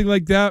for something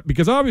like that?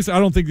 Because obviously I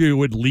don't think they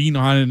would lean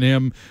on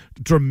him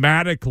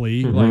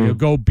dramatically, like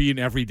go be an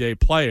everyday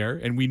player,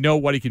 and we know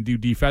what he can do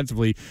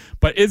defensively.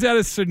 But is that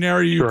a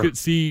scenario you could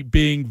see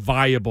being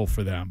viable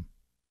for them?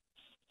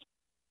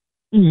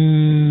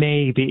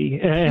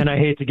 Maybe, and I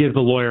hate to give the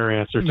lawyer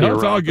answer to you. No,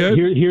 it's all good.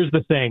 Here's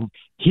the thing: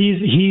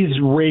 he's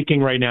raking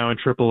right now in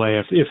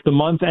AAA. If the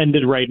month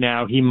ended right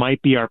now, he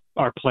might be our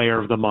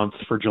player of the month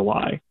for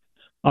July.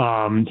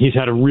 He's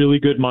had a really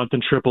good month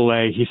in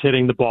AAA. He's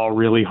hitting the ball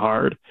really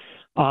hard.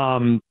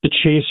 The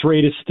chase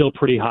rate is still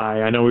pretty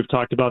high. I know we've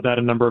talked about that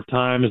a number of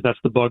times. That's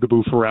the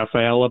bugaboo for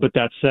Rafaela. But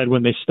that said,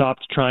 when they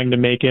stopped trying to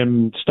make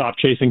him stop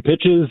chasing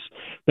pitches,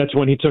 that's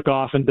when he took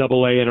off in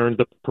AA and earned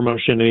the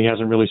promotion, and he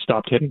hasn't really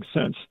stopped hitting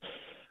since.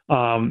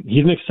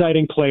 He's an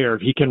exciting player.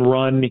 He can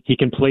run. He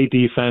can play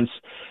defense.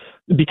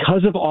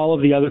 Because of all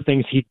of the other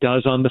things he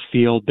does on the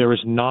field, there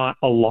is not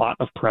a lot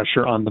of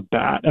pressure on the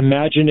bat.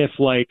 Imagine if,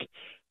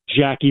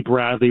 Jackie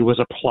Bradley was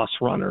a plus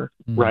runner,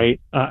 right?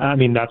 I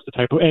mean, that's the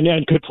type of,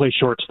 and could play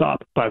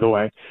shortstop, by the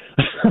way,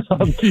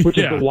 which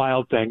is the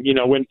wild thing.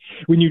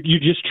 When you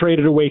just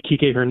traded away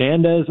Kike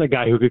Hernandez, a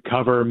guy who could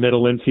cover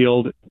middle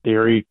infield,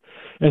 theory,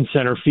 and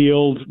center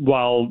field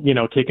while,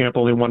 taking up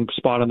only one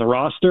spot on the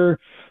roster,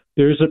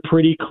 there's a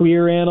pretty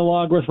clear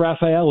analog with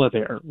Rafaela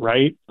there,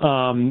 right?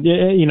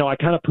 I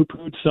kind of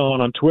poo-pooed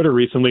someone on Twitter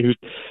recently who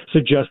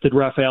suggested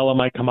Rafaela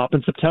might come up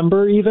in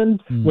September even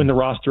when the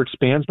roster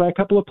expands by a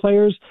couple of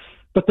players.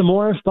 But the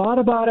more I've thought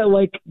about it,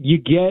 you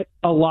get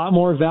a lot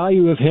more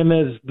value of him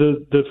as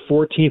the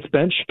 14th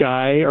bench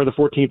guy or the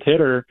 14th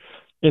hitter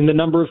in the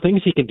number of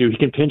things he can do. He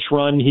can pinch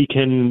run, he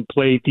can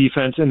play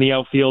defense in the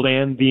outfield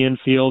and the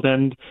infield,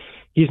 and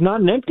he's not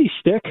an empty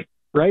stick.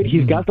 Right?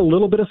 He's got the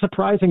little bit of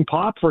surprising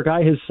pop for a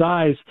guy his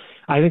size.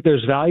 I think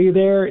there's value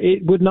there.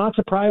 It would not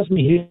surprise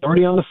me. He's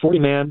already on the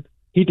 40-man.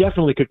 He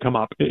definitely could come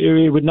up.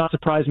 It would not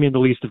surprise me in the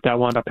least if that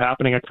wound up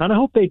happening. I kind of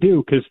hope they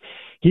do because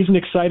he's an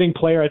exciting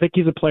player. I think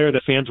he's a player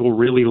that fans will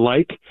really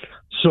like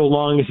so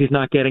long as he's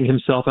not getting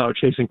himself out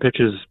chasing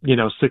pitches,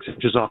 6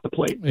 inches off the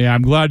plate. Yeah,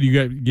 I'm glad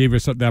you gave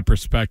us that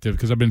perspective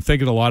because I've been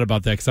thinking a lot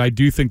about that because I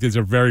do think there's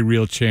a very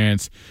real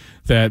chance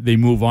that they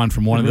move on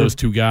from one of those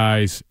two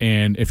guys.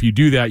 And if you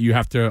do that, you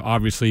have to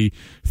obviously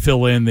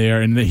fill in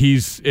there. And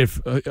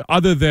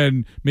other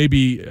than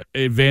maybe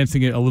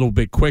advancing it a little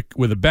bit quick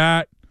with a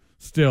bat,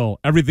 still,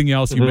 everything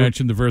else you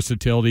mentioned, the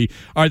versatility.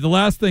 All right, the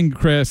last thing,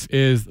 Chris,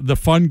 is the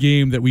fun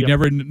game that we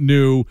never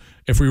knew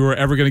if we were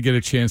ever going to get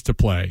a chance to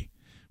play,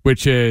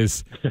 which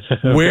is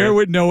where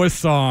is Noah's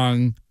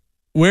song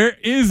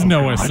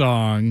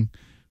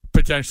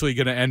potentially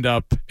going to end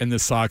up in the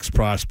Sox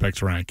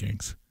prospects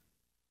rankings?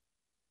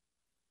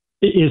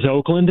 Is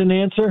Oakland an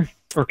answer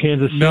or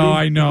Kansas City? No,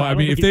 I know. I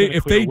mean,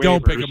 if they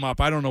don't pick him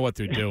up, I don't know what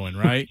they're doing,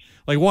 right?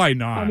 Why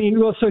not? I mean,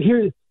 well, so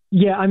here's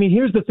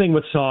the thing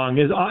with Song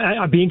is,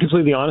 I'm being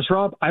completely honest,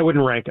 Rob, I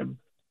wouldn't rank him.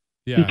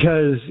 Yeah.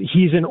 Because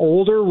he's an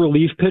older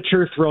relief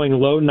pitcher throwing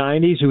low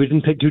 90s who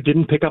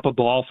didn't pick up a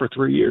ball for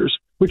 3 years,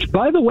 which,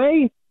 by the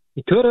way,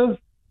 he could have.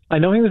 I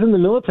know he was in the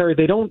military.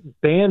 They don't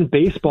ban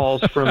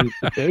baseballs from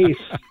the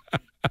base,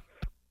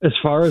 as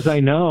far as I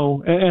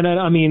know. And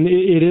I mean,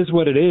 it is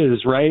what it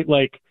is, right?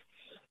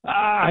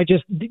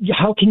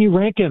 how can you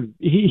rank him?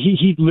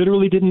 He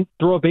literally didn't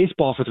throw a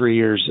baseball for 3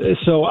 years.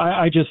 So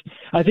I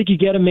think you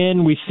get him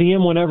in. We see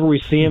him whenever we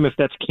see him, if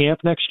that's camp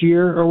next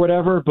year or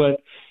whatever.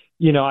 But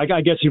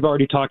I guess you've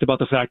already talked about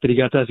the fact that he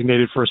got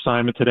designated for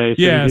assignment today.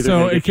 So yeah.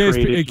 So in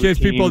case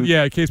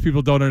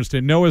people don't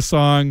understand, Noah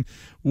Song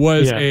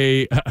was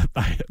I'm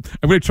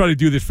going to try to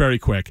do this very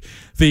quick.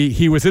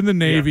 He was in the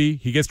Navy. Yeah.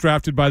 He gets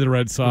drafted by the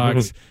Red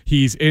Sox. Mm-hmm.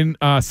 He's in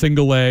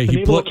Single A.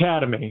 Naval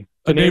Academy.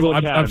 Naval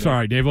Academy. I'm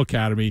sorry, Naval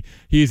Academy.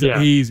 He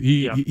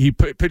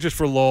pitches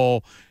for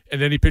Lowell, and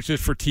then he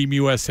pitches for Team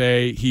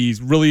USA.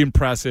 He's really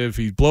impressive.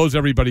 He blows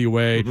everybody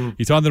away. Mm-hmm.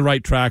 He's on the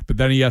right track, but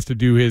then he has to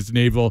do his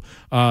naval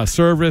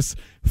service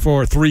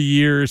for 3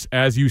 years.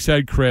 As you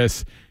said,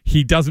 Chris,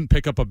 he doesn't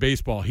pick up a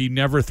baseball. He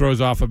never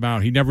throws off a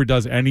mound. He never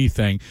does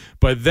anything.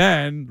 But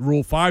then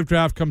Rule 5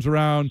 draft comes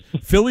around.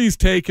 Phillies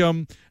take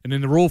him, and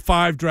in the Rule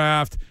 5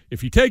 draft,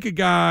 if you take a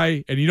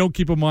guy and you don't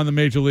keep him on the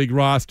Major League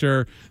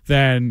roster,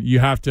 then you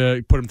have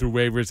to put him through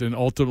waivers and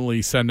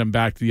ultimately send him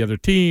back to the other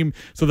team.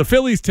 So the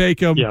Phillies take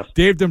him. Yes.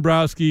 Dave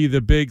Dombrowski, the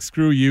big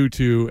screw you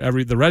to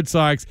the Red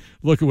Sox.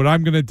 Look at what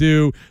I'm going to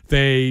do.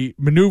 They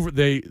maneuver.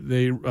 They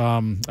I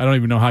don't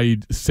even know how you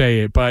say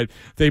it, but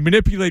they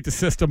manipulate the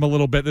system a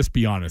little bit. Let's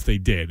be honest, they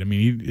did. I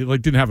mean, he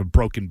didn't have a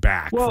broken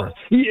back. Well,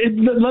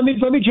 let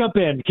me jump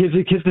in because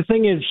the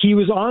thing is, he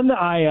was on the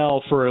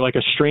IL for like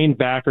a strained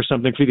back or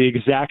something for the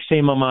exact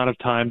same amount of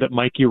time that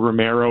Mikey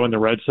Romero in the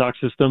Red Sox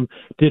system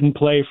didn't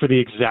play for the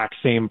exact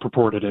same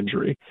purported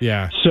injury.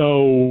 Yeah.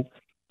 So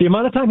the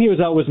amount of time he was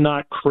out was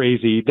not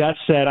crazy. That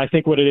said, I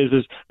think what it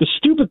is the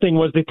stupid thing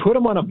was they put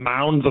him on a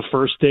mound the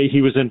first day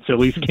he was in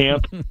Phillies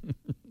camp.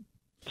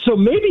 So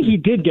maybe he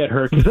did get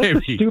hurt, because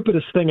that's the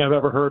stupidest thing I've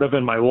ever heard of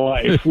in my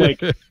life. Like,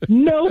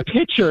 no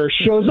pitcher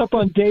shows up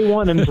on day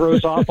one and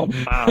throws off a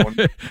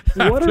mound.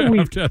 What are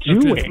we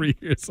doing? 3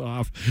 years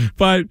off,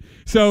 but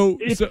so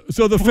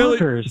the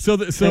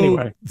Phillies.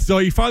 Anyway. So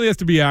he finally has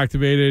to be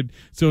activated.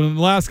 So in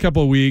the last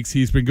couple of weeks,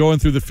 he's been going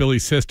through the Philly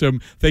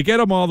system. They get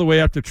him all the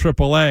way up to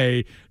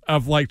AAA.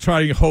 Of like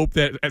trying to hope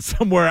that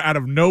somewhere out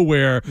of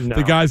nowhere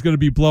the guy's going to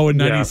be blowing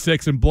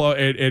 96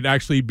 and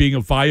actually being a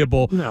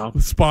viable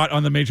spot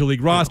on the Major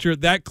League roster.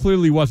 That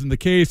clearly wasn't the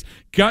case.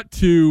 Got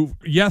to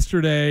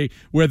yesterday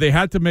where they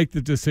had to make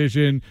the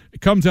decision. It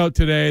comes out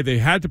today. They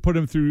had to put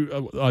him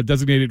through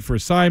designated for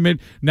assignment.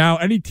 Now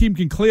any team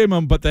can claim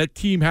him, but that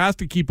team has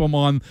to keep him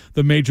on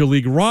the Major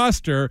League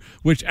roster,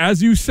 which,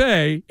 as you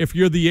say, if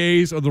you're the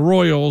A's or the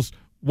Royals,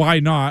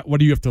 why not? What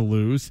do you have to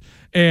lose?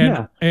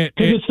 And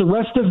it's the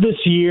rest of this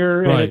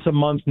year, and it's a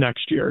month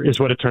next year, is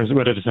what it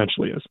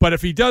essentially is. But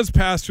if he does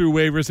pass through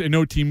waivers, and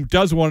no team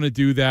does want to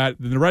do that,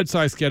 then the Red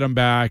Sox get him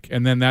back,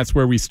 and then that's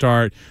where we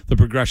start the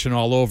progression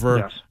all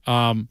over.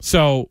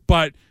 Yes.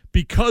 But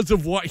because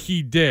of what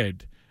he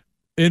did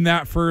in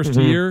that first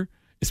year,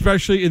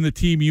 especially in the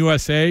Team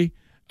USA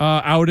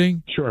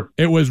outing,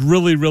 it was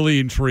really, really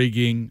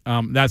intriguing.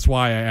 That's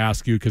why I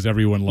ask you, because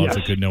everyone loves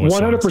a good Noah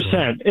Song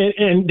 100%.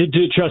 And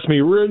trust me,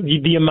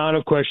 the amount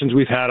of questions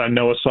we've had on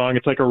Noah Song,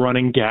 it's like a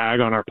running gag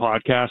on our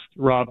podcast,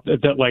 Rob,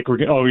 that like,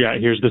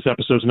 here's this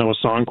episode's Noah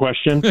Song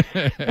question.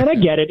 And I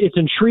get it. It's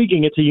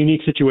intriguing. It's a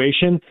unique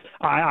situation.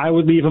 I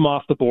would leave him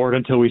off the board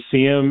until we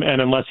see him,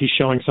 and unless he's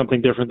showing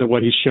something different than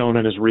what he's shown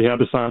in his rehab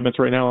assignments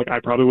right now, like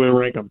I probably would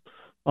rank him,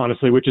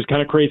 honestly, which is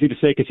kind of crazy to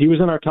say because he was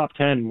in our top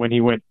 10 when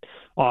he went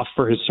off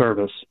for his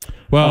service.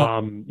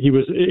 Well, he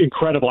was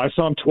incredible. I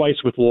saw him twice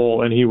with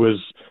Lowell, and he was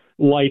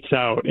lights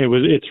out.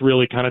 It's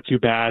really kind of too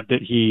bad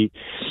that he,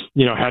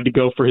 had to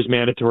go for his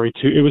mandatory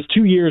it was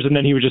 2 years, and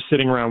then he was just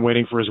sitting around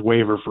waiting for his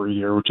waiver for a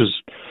year, which is,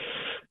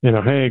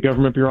 hey,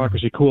 government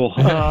bureaucracy, cool.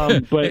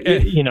 But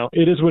it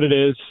is what it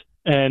is,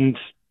 and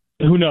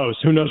who knows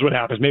what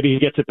happens. Maybe he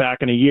gets it back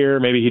in a year,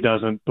 maybe he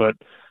doesn't, but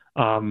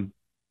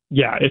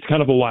it's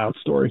kind of a wild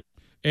story.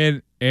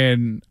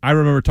 And I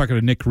remember talking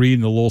to Nick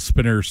Green, the Lowell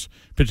Spinners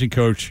pitching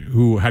coach,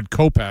 who had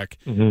Kopech,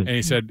 and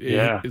he said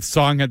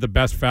Song had the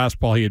best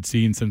fastball he had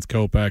seen since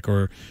Kopech,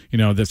 or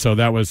so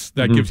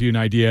that gives you an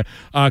idea.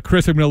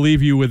 Chris, I'm going to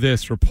leave you with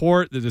this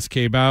report that just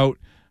came out.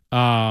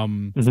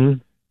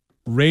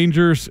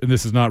 Rangers, and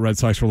this is not Red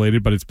Sox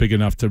related, but it's big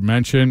enough to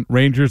mention.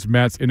 Rangers,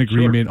 Mets in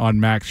agreement on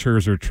Max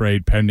Scherzer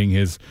trade pending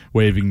his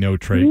waiving no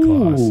trade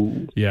clause.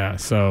 Yeah,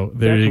 so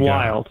there you go. That's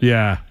wild.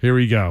 Yeah, here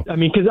we go. I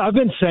mean, because I've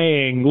been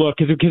saying, look,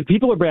 because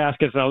people have been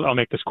asking us, and I'll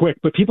make this quick,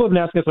 but people have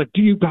been asking us, like,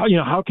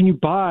 how can you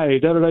buy?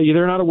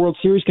 They're not a World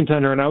Series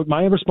contender. And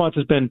my response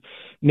has been,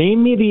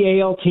 name me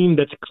the AL team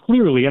that's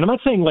clearly, and I'm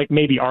not saying like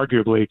maybe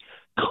arguably,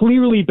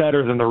 clearly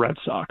better than the Red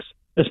Sox,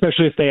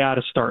 especially if they add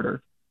a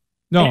starter.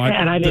 No,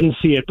 I didn't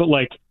see it, but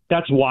like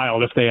that's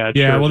wild if they had.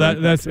 Yeah, well,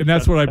 that's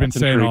what I've been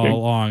saying all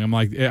along. I'm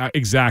like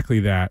exactly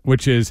that,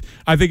 which is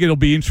I think it'll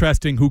be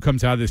interesting who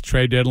comes out of this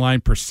trade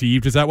deadline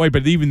perceived as that way.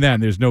 But even then,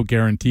 there's no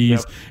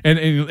guarantees. Yep.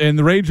 And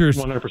the Rangers,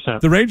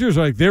 100%. The Rangers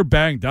are like they're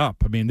banged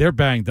up. I mean, they're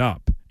banged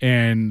up.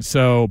 And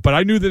so, but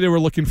I knew that they were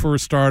looking for a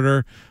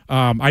starter.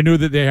 I knew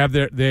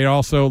that they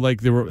also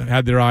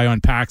had their eye on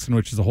Paxton,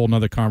 which is a whole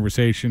nother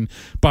conversation.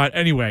 But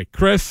anyway,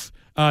 Chris,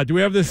 do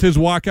we have his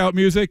walkout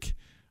music?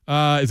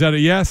 Is that a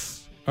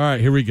yes? All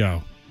right, here we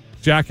go.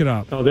 Jack it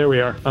up. Oh, there we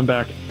are. I'm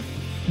back.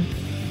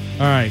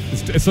 All right.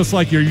 It's just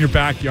like you're in your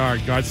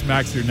backyard. God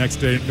smacks your next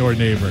door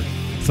neighbor.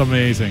 It's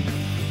amazing.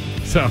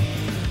 So, all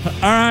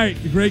right.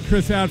 The great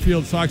Chris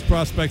Hatfield,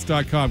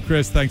 SoxProspects.com.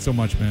 Chris, thanks so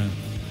much, man.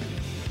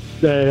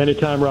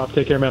 Anytime, Rob.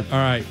 Take care, man. All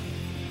right.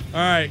 All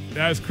right.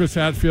 That's Chris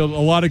Hatfield. A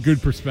lot of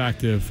good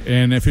perspective.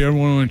 And if you ever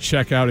want to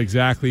check out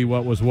exactly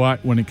what was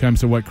what when it comes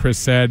to what Chris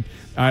said,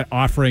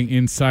 offering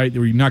insight that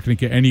we're not going to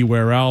get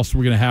anywhere else,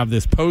 we're going to have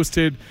this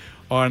posted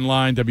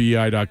online,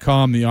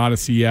 WEI.com, the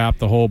Odyssey app,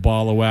 the whole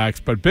ball of wax.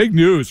 But big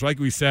news, like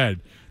we said,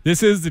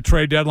 this is the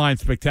trade deadline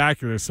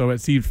spectacular, so it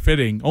seems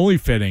only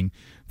fitting,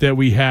 that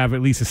we have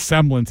at least a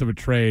semblance of a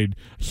trade,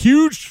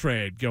 huge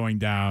trade going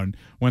down.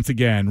 Once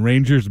again,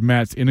 Rangers,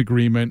 Mets in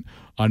agreement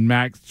on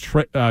Max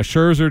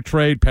Scherzer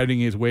trade, pending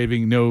his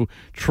waiving no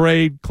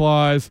trade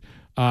clause.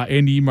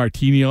 Andy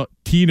Martino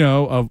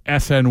of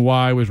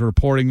SNY was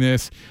reporting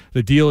this.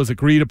 The deal is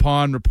agreed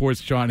upon,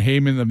 reports John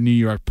Heyman of the New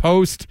York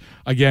Post.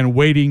 Again,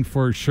 waiting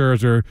for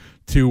Scherzer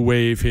to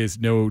waive his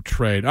no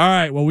trade. All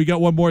right, well, we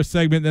got one more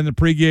segment, then the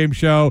pregame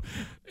show.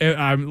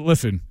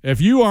 Listen,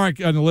 if you aren't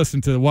going to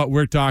listen to what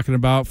we're talking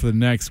about for the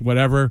next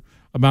whatever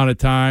amount of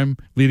time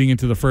leading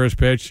into the first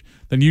pitch,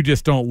 then you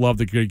just don't love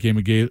the great game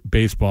of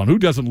baseball. And who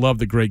doesn't love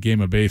the great game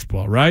of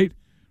baseball, right?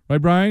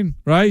 Right, Brian?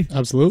 Right?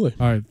 Absolutely.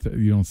 All right,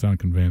 you don't sound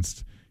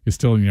convinced. You're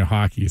still in your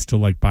hockey. You're still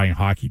like buying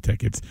hockey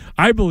tickets.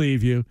 I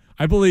believe you.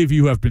 I believe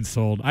you have been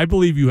sold. I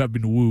believe you have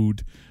been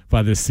wooed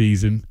by this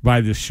season, by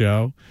this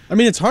show. I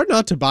mean, it's hard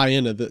not to buy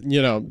into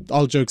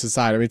all jokes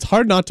aside, it's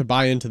hard not to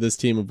buy into this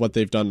team of what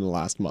they've done in the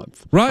last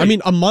month. Right. I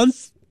mean, a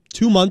month,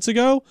 2 months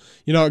ago,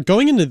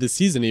 going into the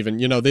season even,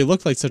 they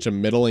looked like such a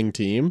middling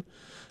team.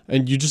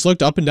 And you just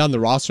looked up and down the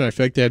roster, and I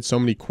feel like they had so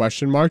many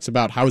question marks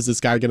about how is this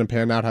guy going to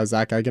pan out, how's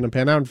that guy going to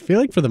pan out. And I feel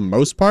like for the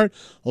most part,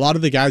 a lot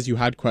of the guys you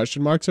had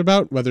question marks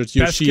about, whether it's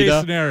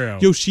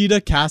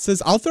Yoshida,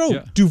 Casas, I'll throw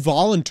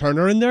Duvall and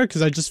Turner in there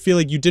because I just feel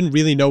like you didn't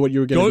really know what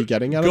you were going to be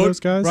getting out of those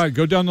guys. Right,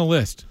 go down the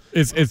list.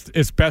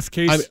 It's best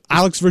case.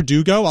 Alex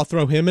Verdugo, I'll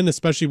throw him in,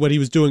 especially what he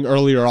was doing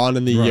earlier on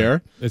in the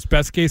year. It's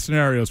best case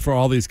scenarios for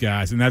all these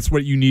guys, and that's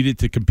what you needed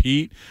to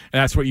compete,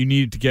 and that's what you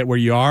needed to get where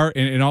you are.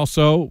 And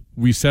also,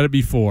 we said it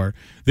before,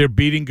 they're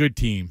beating good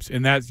teams,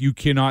 and you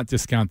cannot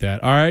discount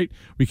that. All right,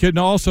 we can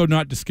also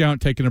not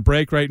discount taking a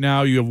break right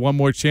now. You have one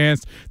more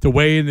chance to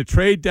weigh in the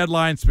trade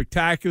deadline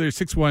spectacular.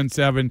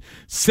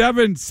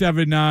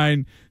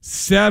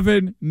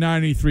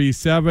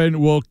 617-779-7937.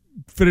 We'll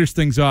finish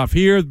things off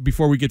here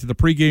before we get to the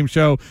pregame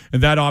show,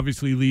 and that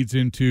obviously leads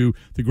into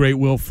the great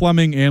Will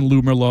Fleming and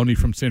Lou Merlone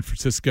from San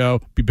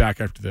Francisco. Be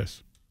back after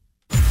this.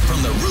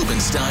 From the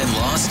Rubenstein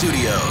Law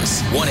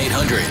Studios,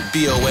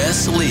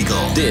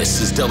 1-800-BOS-LEGAL.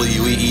 This is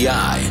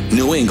WEEI,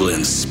 New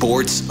England's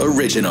sports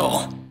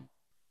original.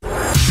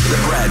 The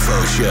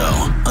Bradfo Show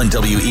on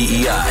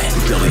WEEI.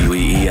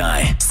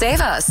 WEEI.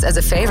 Save us as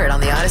a favorite on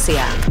the Odyssey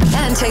app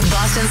and take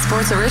Boston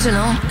Sports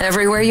Original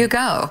everywhere you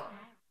go.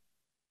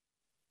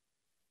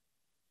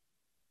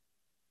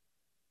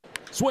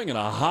 Swinging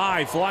a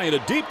high fly into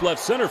deep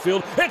left center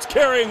field. It's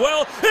carrying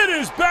well. It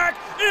is back.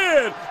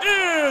 It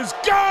is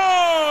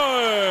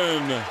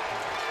gone.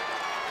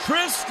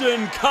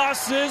 Tristan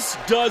Casas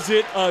does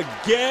it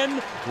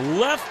again.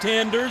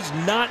 Left-handers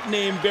not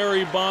named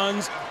Barry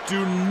Bonds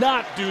do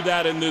not do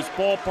that in this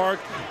ballpark.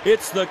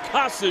 It's the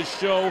Casas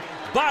show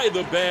by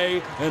the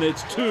Bay, and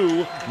it's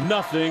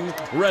 2-0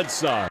 Red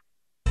Sox.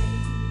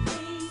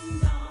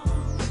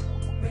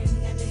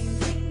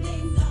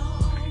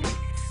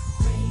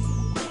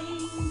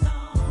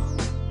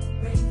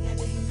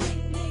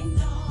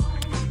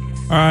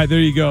 All right, there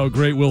you go.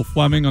 Great Will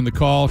Fleming on the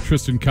call.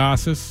 Tristan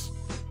Casas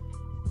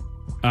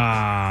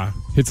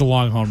hits a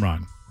long home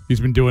run. He's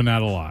been doing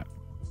that a lot.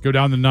 Go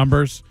down the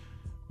numbers.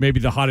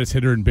 Maybe the hottest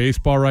hitter in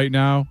baseball right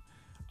now.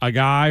 A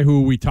guy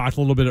who we talked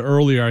a little bit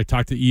earlier. I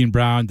talked to Ian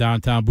Brown,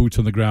 downtown boots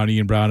on the ground,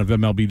 Ian Brown of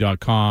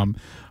MLB.com,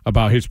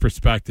 about his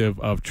perspective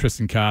of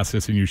Tristan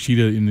Casas and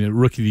Yoshida in the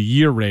Rookie of the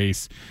Year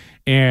race.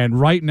 And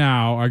right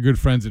now, our good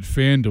friends at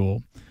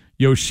FanDuel,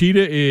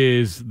 Yoshida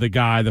is the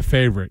guy, the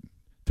favorite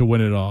to win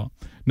it all.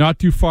 Not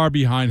too far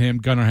behind him,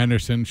 Gunnar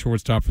Henderson,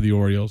 shortstop for the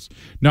Orioles.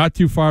 Not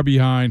too far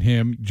behind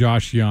him,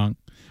 Josh Young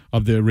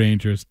of the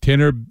Rangers.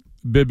 Tanner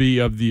Bibby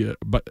of the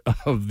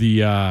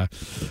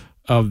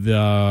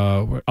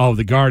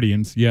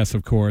Guardians, yes,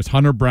 of course.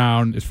 Hunter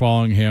Brown is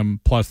following him,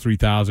 plus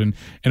 3,000,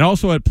 and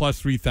also at plus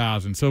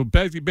 3,000. So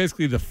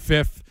basically the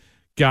fifth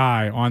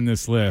guy on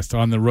this list,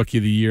 on the Rookie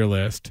of the Year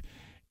list,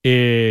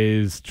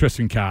 is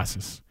Tristan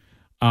Casas.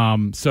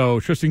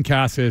 So Tristan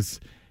Casas,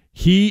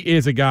 he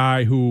is a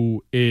guy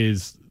who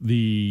is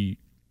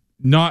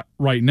not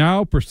right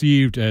now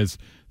perceived as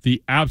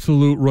the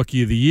absolute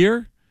Rookie of the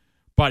Year,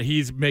 but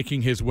he's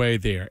making his way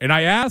there. And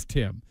I asked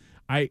him,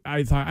 I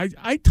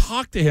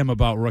talked to him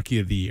about Rookie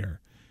of the Year.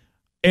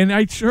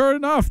 And sure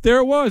enough, there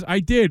it was. I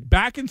did.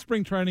 Back in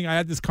spring training, I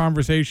had this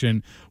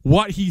conversation,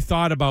 what he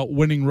thought about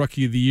winning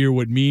Rookie of the Year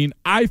would mean.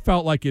 I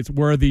felt like it's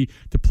worthy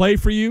to play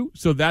for you,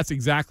 so that's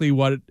exactly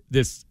what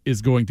this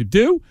is going to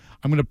do.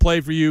 I'm going to play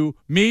for you,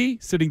 me,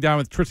 sitting down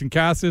with Tristan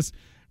Cassis,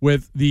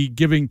 with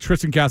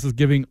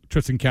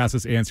Tristan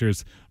Cassis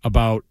answers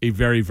about a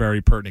very,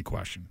 very pertinent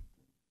question.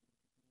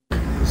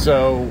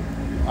 So,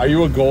 are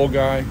you a goal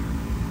guy?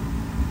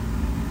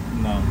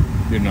 No.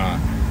 You're not.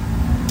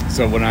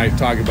 So when I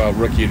talk about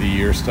Rookie of the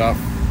Year stuff,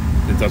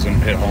 it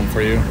doesn't hit home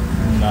for you?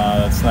 No,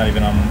 that's not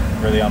even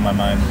really on my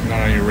mind.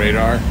 Not on your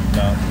radar?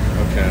 No.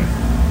 Okay.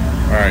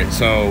 All right.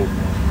 So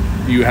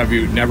have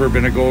you never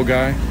been a goal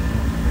guy?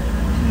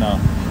 No,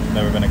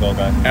 never been a goal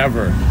guy.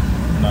 Ever?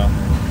 No.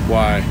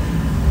 Why?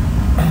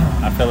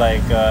 I feel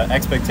like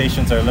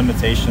expectations are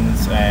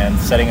limitations, and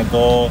setting a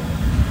goal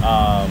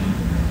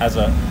has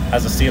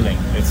a ceiling.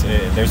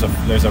 There's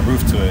a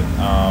roof to it.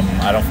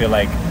 I don't feel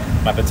like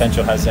my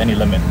potential has any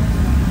limit.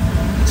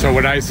 So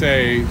when I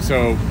say,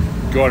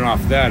 going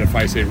off that, if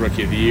I say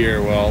Rookie of the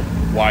Year, well,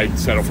 why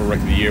settle for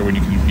Rookie of the Year when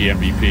you can be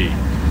MVP?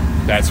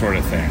 That sort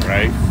of thing,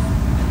 right?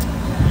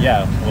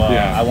 Yeah, well,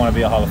 yeah. I want to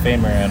be a Hall of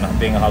Famer, and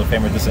being a Hall of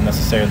Famer doesn't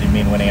necessarily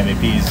mean winning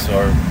MVPs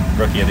or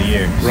Rookie of the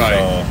Year. Right.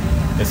 So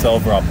it's the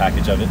overall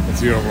package of it. It's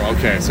the overall.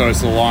 Okay, so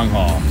it's the long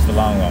haul. It's the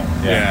long haul.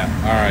 Yeah.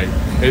 All right.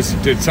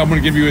 Did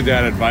someone give you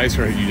that advice,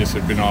 or have you just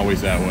been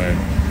always that way?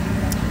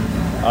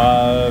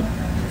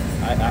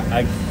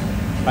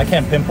 I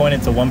can't pinpoint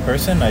it to one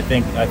person. I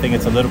think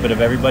it's a little bit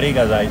of everybody,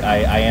 because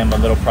I am a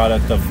little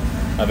product of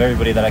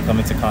everybody that I come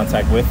into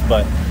contact with.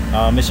 But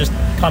it's just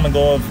common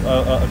goal of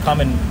a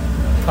common.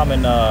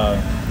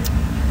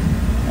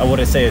 I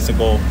wouldn't say it's a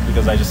goal,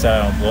 because I just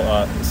said I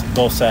don't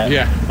goal set.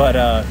 Yeah. But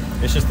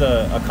it's just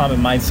a common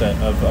mindset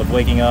of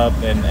waking up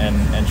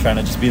and trying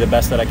to just be the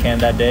best that I can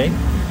that day.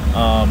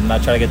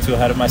 Not try to get too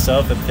ahead of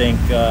myself and think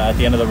at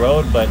the end of the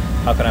road, but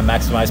how can I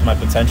maximize my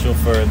potential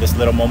for this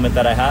little moment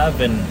that I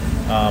have? And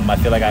I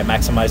feel like I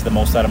maximize the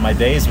most out of my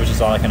days, which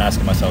is all I can ask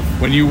of myself.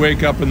 When you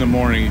wake up in the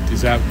morning, is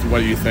that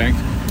what you think?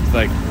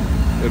 Like,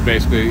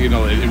 basically,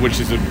 which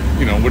is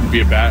wouldn't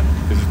be a bad.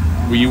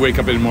 When you wake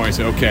up in the morning and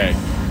say, okay,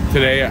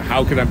 today,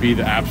 how can I be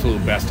the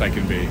absolute best I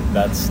can be?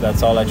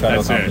 That's all I try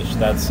to accomplish.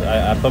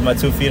 I put my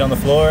 2 feet on the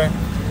floor,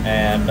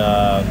 and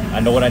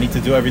I know what I need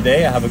to do every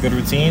day. I have a good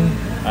routine.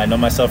 I know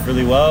myself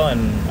really well,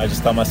 and I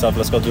just tell myself,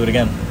 let's go do it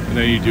again. And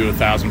then you do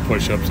 1,000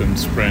 push-ups and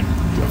sprint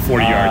a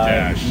 40-yard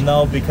dash.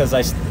 No, because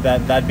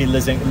that'd be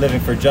living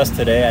for just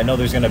today. I know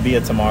there's going to be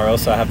a tomorrow,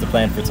 so I have to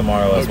plan for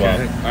tomorrow as well.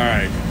 All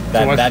right.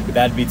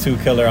 That'd be too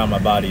killer on my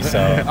body. So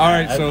all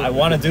right. I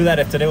want to do that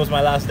if today was my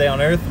last day on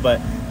Earth,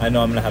 but I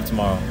know I'm going to have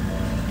tomorrow.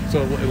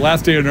 So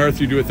last day on Earth,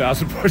 you do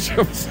 1,000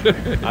 push-ups?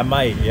 I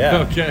might,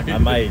 yeah. Okay. I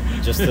might,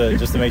 just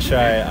to make sure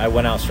I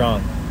went out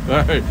strong.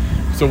 All right.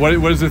 So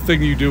what is the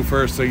thing you do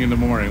first thing in the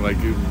morning? Like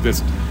do you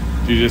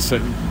just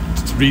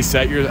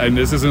reset and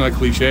this isn't a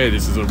cliche,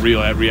 this is a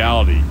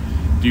reality.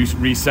 Do you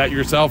reset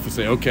yourself and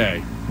say,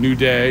 okay, new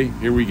day,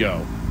 here we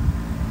go?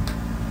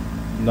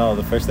 No,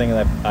 the first thing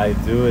that I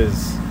do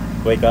is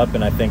wake up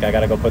and I think I got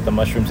to go put the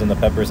mushrooms and the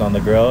peppers on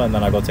the grill, and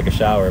then I'll go take a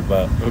shower.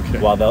 But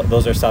while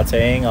those are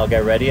sauteing, I'll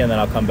get ready, and then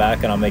I'll come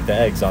back and I'll make the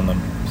eggs on them.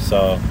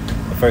 So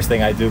the first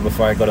thing I do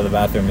before I go to the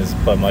bathroom is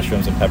put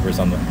mushrooms and peppers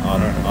on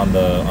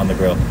the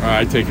grill.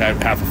 I take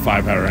half a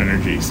 5-hour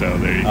energy, so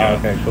there you go. Oh,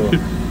 okay, cool.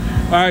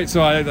 All right,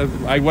 so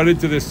I went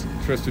into this,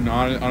 Tristan,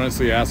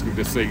 honestly asking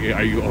this thing,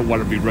 I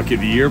want to be Rookie of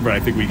the Year, but I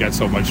think we got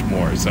so much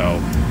more. So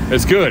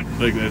it's good.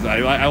 Like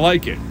I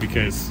like it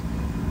because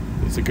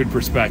it's a good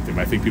perspective.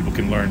 I think people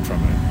can learn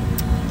from it.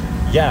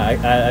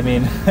 Yeah, I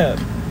mean,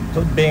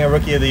 being a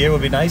Rookie of the Year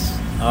would be nice,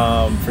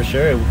 for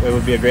sure. It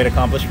would be a great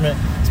accomplishment,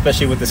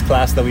 especially with this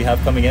class that we have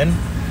coming in.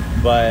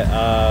 But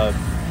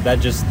that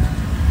just,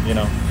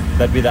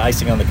 that'd be the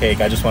icing on the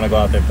cake. I just want to go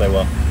out there and play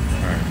well.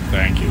 All right,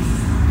 thank you.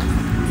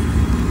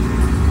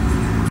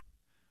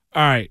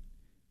 All right.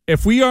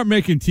 If we aren't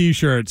making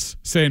T-shirts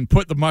saying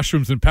put the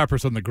mushrooms and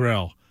peppers on the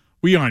grill,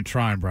 we aren't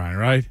trying, Brian,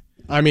 right?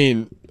 I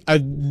mean, I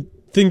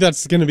think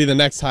that's going to be the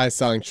next highest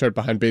selling shirt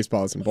behind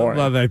Baseball Isn't Boring.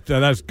 Well,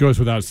 that goes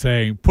without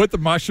saying. Put the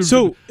mushrooms.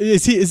 So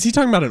is he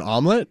talking about an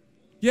omelet?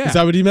 Yeah. Is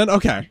that what he meant?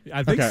 Okay.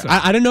 I think so.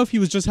 I didn't know if he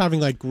was just having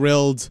like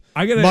grilled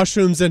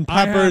mushrooms and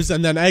peppers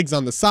and then eggs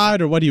on the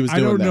side, or what he was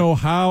doing. I don't know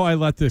how I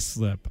let this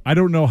slip. I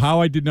don't know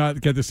how I did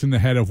not get this in the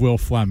head of Will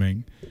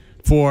Fleming.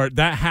 For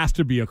that has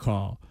to be a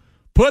call.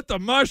 Put the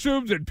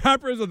mushrooms and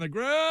peppers on the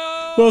grill.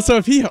 Well, so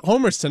if he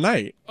homers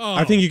tonight,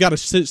 I think you got to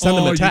send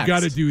him a text. You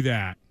got to do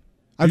that.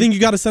 I think you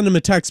got to send him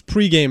a text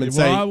pregame and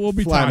say, we'll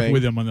be Fleming. talking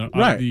with him on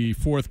the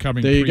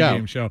forthcoming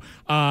pregame show.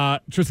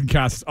 Tristan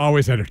Cass is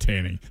always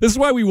entertaining. This is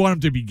why we want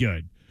him to be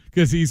good,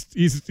 because he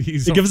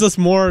gives us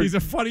more. He's a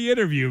funny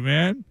interview,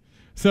 man.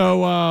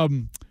 So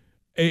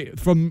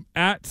from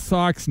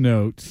 @Sox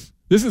Notes,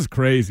 this is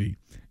crazy.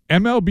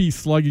 MLB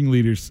slugging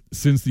leaders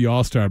since the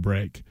All-Star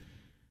break.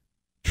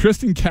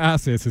 Tristan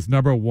Cassis is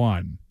number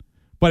 1,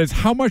 but it's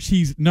how much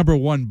he's number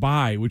 1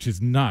 by, which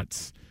is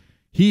nuts.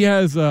 He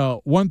has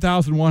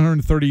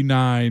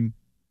 1,139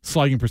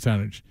 slugging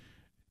percentage.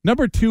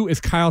 Number 2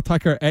 is Kyle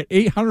Tucker at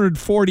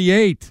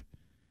 848.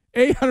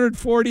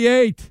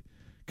 848.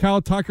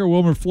 Kyle Tucker,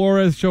 Wilmer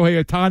Flores,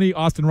 Shohei Ohtani,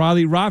 Austin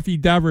Riley. Rafi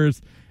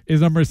Devers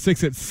is number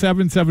 6 at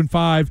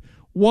 775.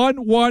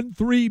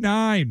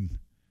 1139.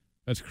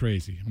 That's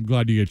crazy. I'm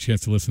glad you get a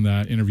chance to listen to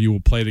that interview. We'll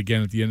play it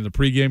again at the end of the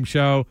pregame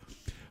show.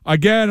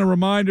 Again, a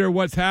reminder of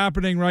what's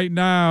happening right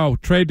now.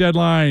 Trade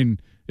deadline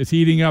is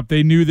heating up.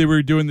 They knew they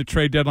were doing the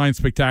trade deadline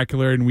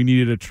spectacular, and we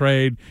needed a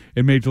trade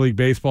in Major League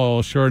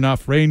Baseball. Sure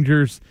enough,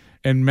 Rangers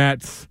and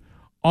Mets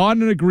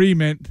on an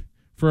agreement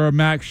for a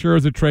Max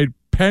Scherzer trade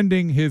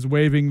pending his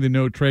waiving the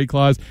no-trade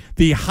clause.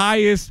 The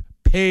highest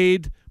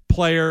paid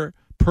player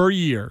per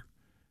year,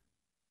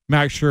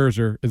 Max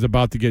Scherzer, is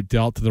about to get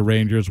dealt to the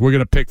Rangers. We're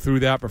going to pick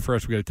through that, but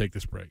first we got to take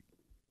this break.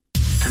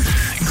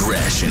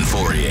 Gresh and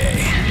Fourier.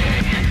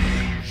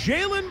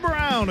 Jaylen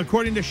Brown,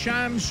 according to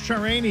Shams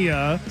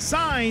Charania,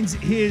 signs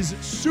his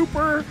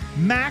super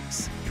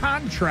max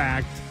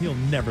contract. He'll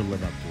never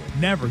live up to it.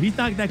 Never. He's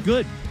not that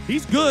good.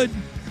 He's good.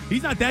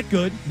 He's not that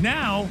good.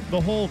 Now,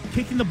 the whole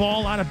kicking the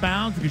ball out of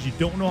bounds because you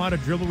don't know how to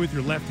dribble with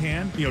your left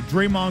hand. You know,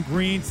 Draymond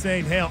Green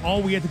saying, hey,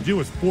 all we have to do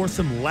is force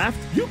him left.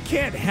 You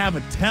can't have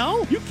a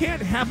tell. You can't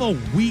have a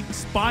weak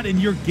spot in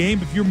your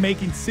game if you're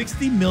making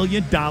 $60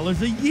 million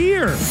a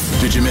year.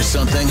 Did you miss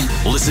something?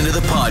 Listen to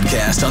the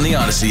podcast on the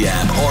Odyssey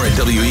app or at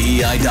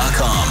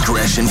WEEI.com.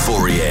 Gresh and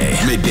Fourier.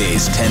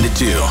 Middays 10 to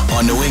 2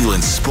 on New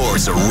England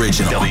Sports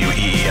Original.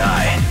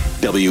 WEEI.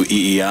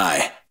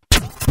 WEEI.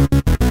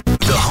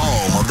 The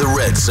home of the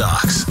Red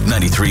Sox.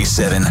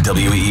 93.7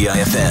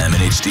 WEEI-FM and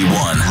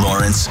HD1.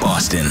 Lawrence,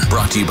 Boston.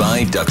 Brought to you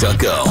by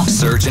DuckDuckGo.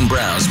 Search and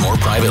browse more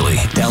privately.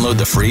 Download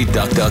the free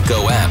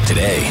DuckDuckGo app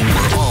today.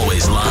 We're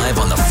always live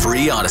on the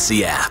free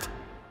Odyssey app.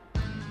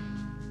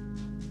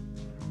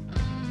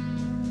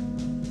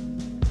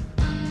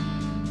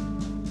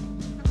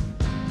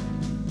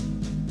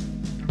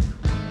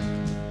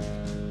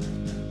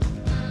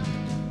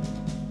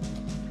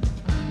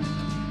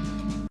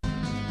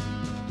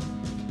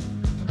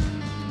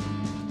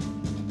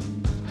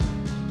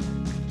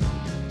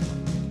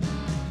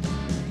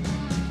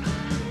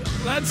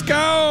 Let's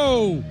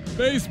go!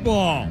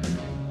 Baseball.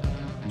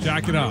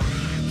 Jack it up.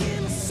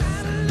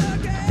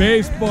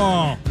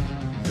 Baseball.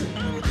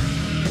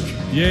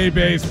 Yay,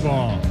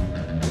 baseball.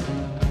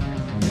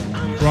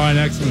 Brian,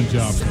 excellent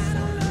job so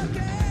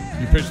far.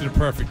 You pitched in a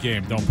perfect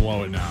game. Don't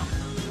blow it now.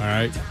 All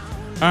right?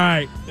 All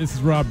right. This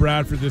is Rob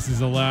Bradford. This is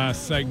the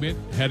last segment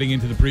heading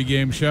into the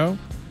pregame show.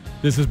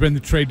 This has been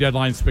the trade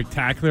deadline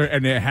spectacular,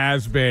 and it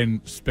has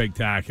been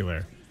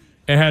spectacular.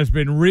 It has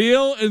been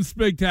real and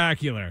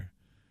spectacular.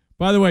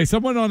 By the way,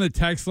 someone on the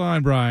text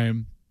line,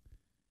 Brian,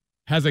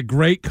 has a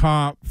great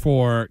comp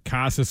for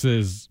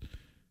Casas's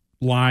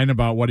line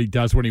about what he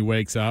does when he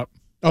wakes up.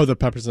 Oh, the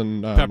peppers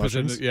and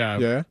mushrooms?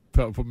 Yeah.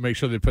 Make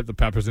sure they put the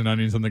peppers and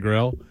onions on the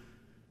grill.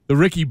 The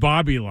Ricky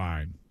Bobby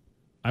line.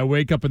 I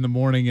wake up in the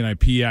morning and I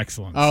pee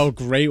excellence. Oh,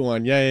 great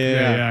one.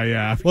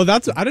 Yeah. Well, I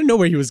didn't know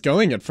where he was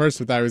going at first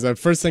with that. It was the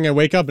first thing I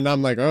wake up and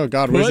I'm like, oh,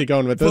 God, where's he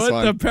going with this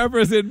one? Put the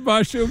peppers and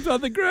mushrooms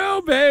on the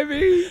grill,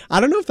 baby. I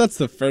don't know if that's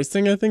the first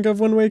thing I think of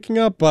when waking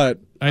up,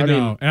 but I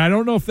know. And I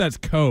don't know if that's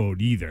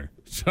code either.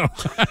 So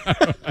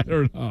I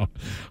don't know.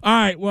 All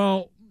right.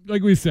 Well,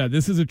 like we said,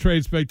 this is a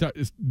trade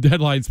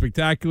deadline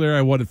spectacular.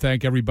 I want to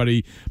thank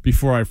everybody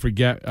before I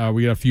forget.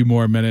 We got a few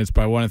more minutes,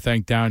 but I want to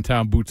thank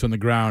Downtown Boots on the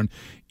Ground,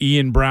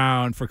 Ian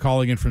Brown, for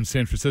calling in from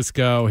San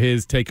Francisco.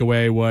 His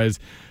takeaway was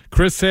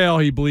Chris Sale,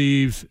 he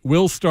believes,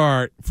 will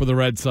start for the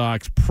Red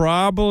Sox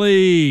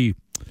probably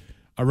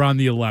around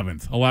the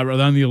 11th.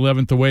 Around the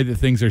 11th, the way that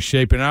things are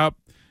shaping up.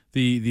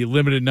 The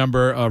limited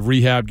number of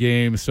rehab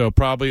games, so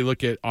probably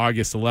look at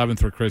August 11th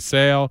for Chris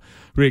Sale.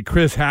 We had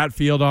Chris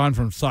Hatfield on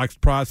from Sox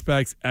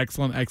Prospects.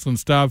 Excellent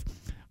stuff.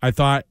 I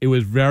thought it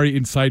was very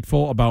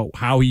insightful about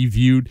how he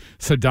viewed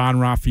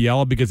Ceddanne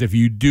Rafaela, because if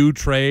you do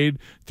trade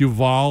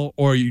Duvall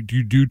or you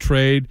do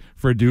trade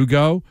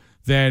Verdugo,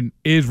 then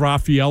is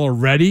Rafaela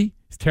ready?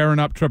 He's tearing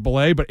up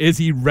AAA, but is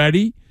he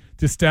ready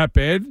to step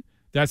in?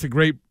 That's a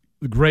great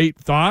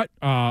thought,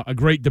 a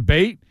great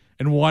debate,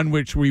 and one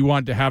which we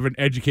want to have an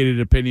educated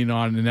opinion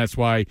on, and that's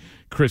why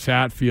Chris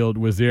Hatfield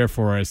was there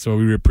for us, so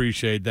we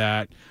appreciate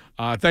that.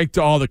 Thanks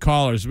to all the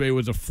callers. It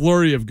was a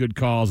flurry of good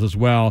calls as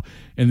well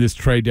in this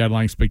trade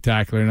deadline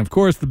spectacular. And, of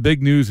course, the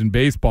big news in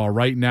baseball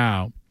right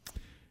now,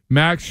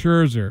 Max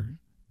Scherzer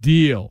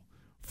deal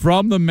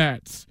from the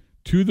Mets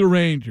to the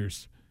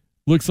Rangers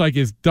looks like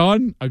it's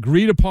done,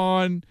 agreed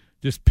upon,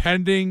 just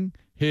pending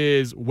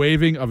his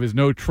waiving of his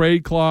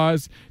no-trade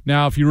clause.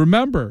 Now, if you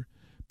remember,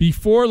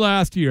 before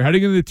last year,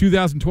 heading into the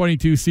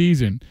 2022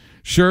 season,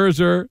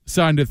 Scherzer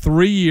signed a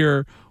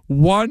 3-year,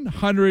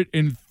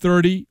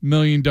 $130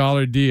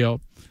 million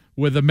deal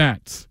with the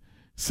Mets.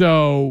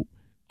 So,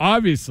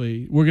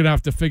 obviously, we're going to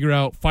have to figure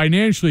out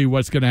financially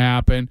what's going to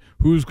happen,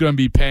 who's going to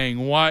be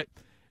paying what.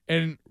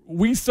 And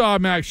we saw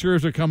Max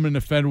Scherzer come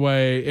into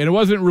Fenway, and it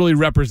wasn't really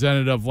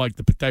representative of like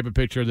the type of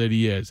pitcher that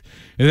he is.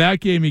 In that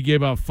game, he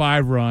gave up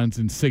 5 runs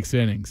in 6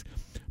 innings.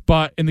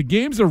 But in the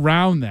games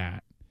around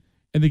that,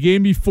 in the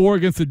game before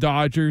against the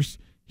Dodgers,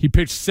 He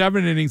pitched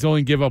 7 innings,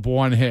 only give up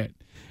 1 hit.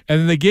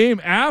 And then the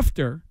game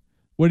after,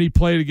 when he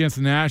played against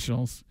the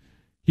Nationals,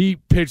 he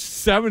pitched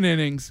 7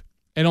 innings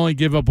and only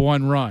give up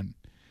 1 run.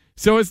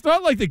 So it's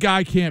not like the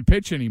guy can't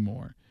pitch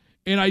anymore.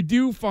 And I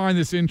do find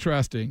this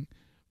interesting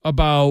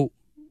about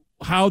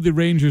how the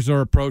Rangers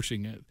are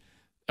approaching it.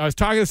 I was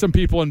talking to some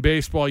people in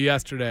baseball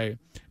yesterday.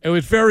 It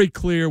was very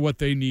clear what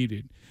they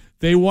needed.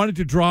 They wanted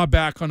to draw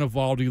back on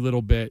Eovaldi a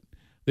little bit.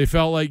 They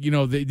felt like,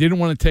 they didn't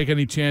want to take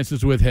any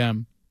chances with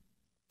him.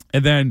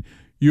 And then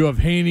you have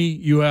Haney,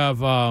 you have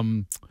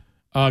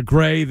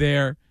Gray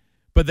there,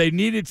 but they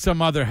needed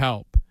some other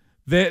help.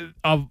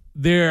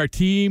 Their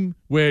team,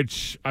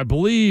 which I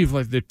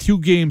believe they're 2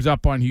 games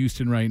up on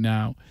Houston right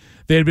now,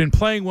 they had been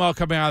playing well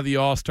coming out of the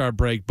All-Star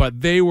break,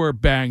 but they were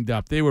banged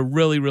up. They were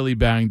really, really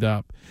banged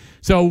up.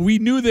 So we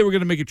knew they were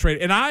going to make a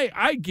trade. And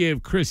I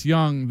give Chris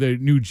Young, the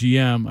new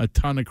GM, a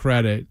ton of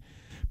credit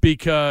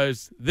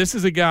because this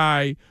is a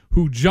guy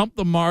who jumped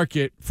the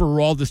market for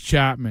Aroldis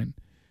Chapman.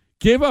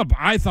 Gave up,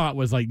 I thought,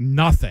 was like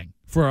nothing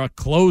for a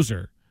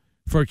closer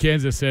for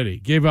Kansas City.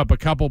 Gave up a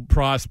couple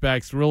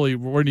prospects, really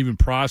weren't even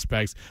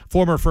prospects.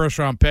 Former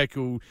first-round pick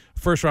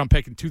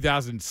in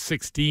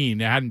 2016.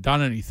 They hadn't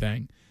done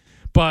anything.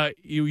 But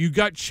you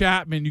got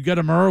Chapman, you got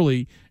him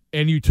early,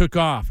 and you took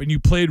off, and you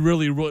played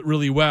really,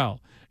 really well.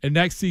 And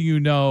next thing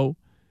you know,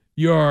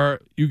 you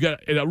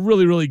got in a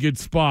really, really good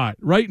spot.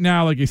 Right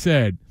now, like I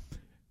said,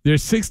 they're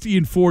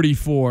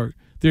 60-44.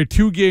 They're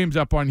 2 games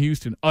up on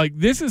Houston.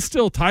 This is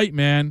still tight,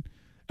 man.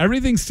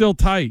 Everything's still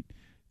tight.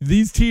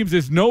 These teams,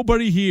 there's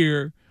nobody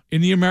here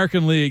in the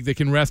American League that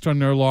can rest on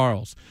their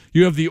laurels.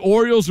 You have the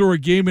Orioles who are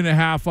 1.5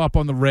 games up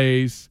on the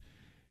Rays.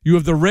 You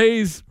have the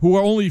Rays who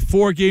are only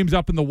 4 games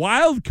up in the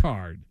wild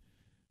card.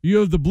 You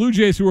have the Blue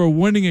Jays who are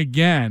winning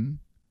again.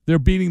 They're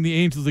beating the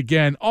Angels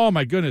again. Oh,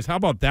 my goodness. How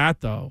about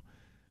that, though?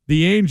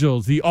 The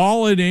Angels, the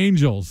all-in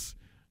Angels,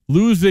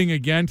 losing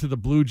again to the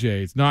Blue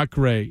Jays. Not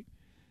great.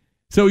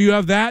 So you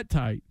have that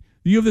tight.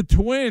 You have the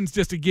Twins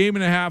just 1.5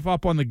 games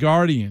up on the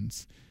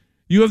Guardians.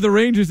 You have the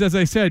Rangers, as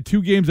I said,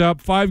 2 games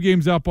up, 5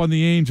 games up on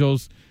the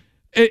Angels.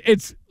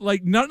 It's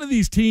like none of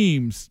these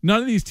teams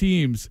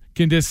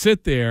can just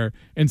sit there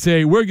and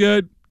say, we're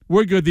good.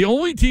 The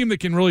only team that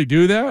can really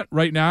do that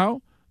right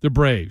now, the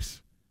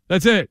Braves.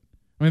 That's it.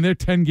 I mean, they're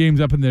 10 games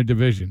up in their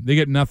division. They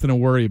get nothing to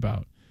worry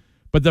about.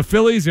 But the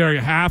Phillies are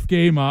 1/2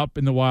 game up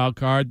in the wild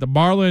card. The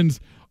Marlins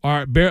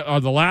are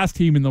the last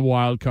team in the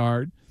wild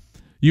card.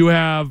 You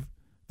have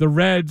the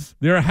Reds,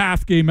 they're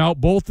 1/2 game out,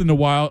 both in the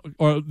wild,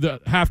 or the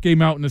 1/2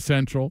 game out in the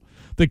Central.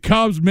 The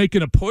Cubs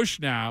making a push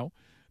now.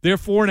 They're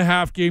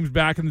 4.5 games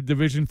back in the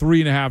division,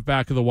 3.5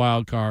 back of the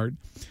wild card.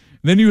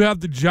 And then you have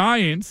the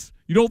Giants.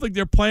 You don't think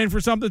they're playing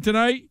for something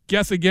tonight?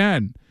 Guess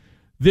again.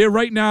 They're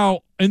right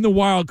now in the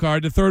wild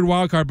card, the 3rd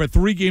wild card, but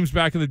 3 games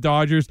back of the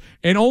Dodgers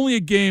and only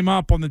 1 game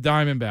up on the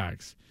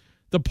Diamondbacks.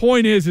 The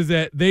point is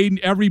that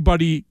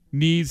everybody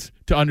needs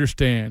to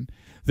understand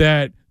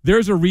that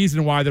there's a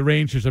reason why the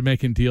Rangers are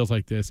making deals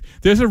like this.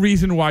 There's a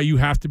reason why you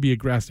have to be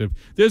aggressive.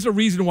 There's a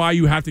reason why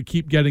you have to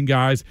keep getting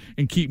guys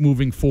and keep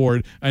moving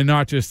forward and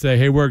not just say,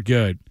 hey, we're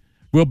good.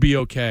 We'll be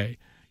okay.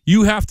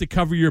 You have to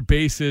cover your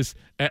bases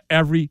at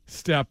every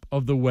step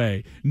of the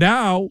way.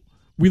 Now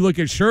we look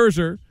at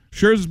Scherzer.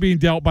 Scherzer's being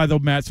dealt by the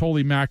Mets.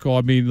 Holy mackerel.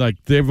 I mean,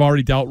 they've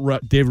already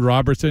dealt David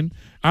Robertson.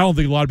 I don't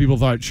think a lot of people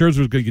thought Scherzer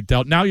was going to get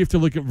dealt. Now you have to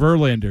look at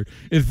Verlander.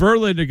 Is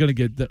Verlander going to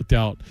get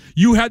dealt?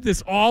 You had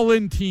this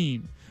all-in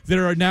team that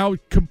are now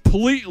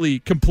completely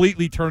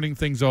turning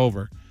things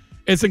over.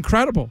 It's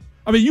incredible.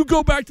 I mean, you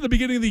go back to the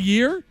beginning of the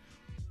year,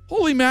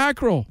 holy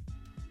mackerel.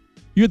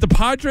 You had the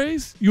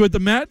Padres, you had the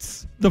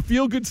Mets, the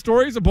feel-good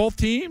stories of both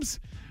teams,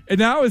 and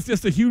now it's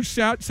just a huge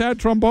sad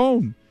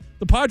trombone.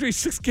 The Padres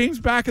 6 games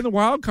back in the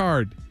wild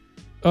card.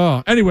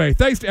 Anyway,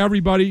 thanks to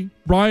everybody.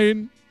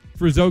 Brian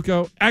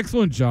Frizzocco,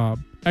 excellent job.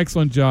 I'm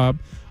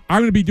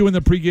going to be doing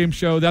the pregame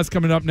show. That's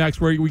coming up next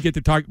where we get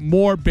to talk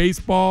more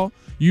baseball.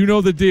 You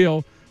know the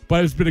deal.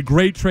 But it's been a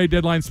great trade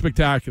deadline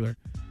spectacular.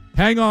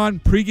 Hang on.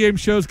 Pregame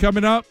show's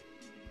coming up.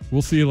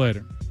 We'll see you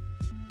later.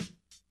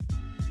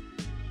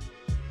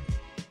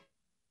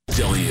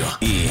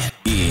 WEEI.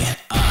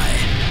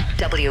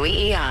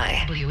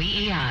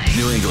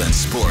 New England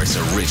Sports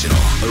Original.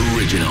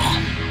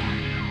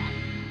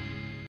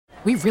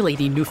 We really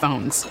need new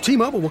phones.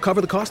 T-Mobile will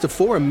cover the cost of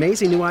 4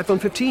 amazing new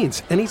iPhone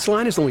 15s, and each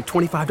line is only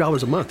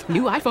 $25 a month.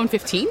 New iPhone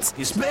 15s?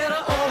 It's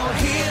better over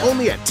here.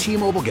 Only at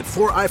T-Mobile, get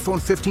 4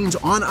 iPhone 15s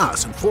on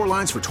us and 4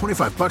 lines for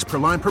 $25 per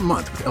line per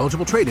month with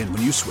eligible trade-in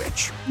when you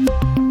switch.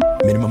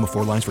 Minimum of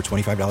 4 lines for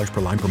 $25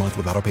 per line per month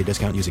with autopay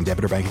discount using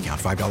debit or bank account.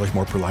 $5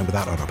 more per line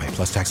without autopay,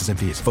 plus taxes and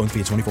fees. Phone fee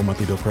at 24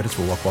 monthly bill credits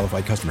for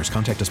well-qualified customers.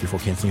 Contact us before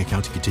canceling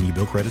account to continue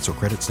bill credits or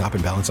credit stop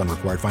and balance on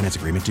required finance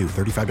agreement due.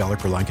 $35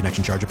 per line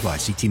connection charge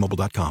applies. See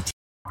T-Mobile.com.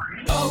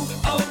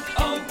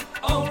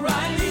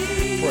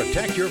 O'Reilly.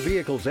 Protect your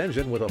vehicle's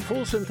engine with a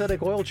full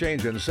synthetic oil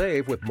change and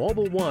save with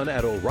Mobile One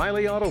at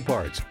O'Reilly Auto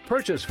Parts.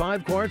 Purchase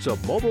 5 quarts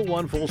of Mobile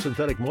One full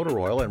synthetic motor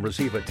oil and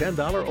receive a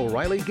 $10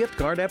 O'Reilly gift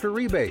card after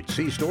rebate.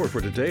 See store for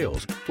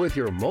details. With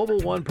your Mobile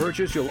One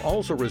purchase, you'll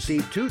also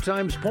receive 2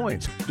 times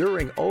points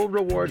during Old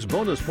Rewards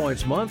Bonus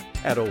Points Month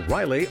at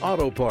O'Reilly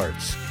Auto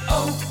Parts.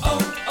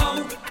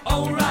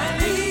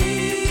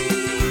 O'Reilly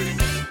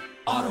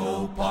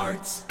Auto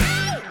Parts.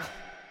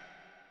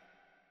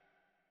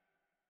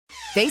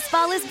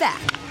 Baseball is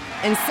back,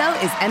 and so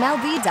is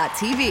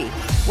MLB.tv.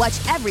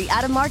 Watch every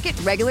out-of-market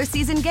regular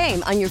season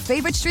game on your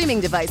favorite streaming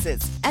devices,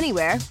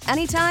 anywhere,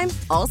 anytime,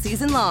 all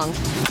season long.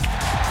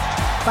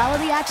 Follow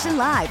the action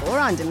live or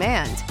on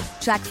demand.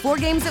 Track 4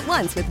 games at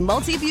once with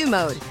multi-view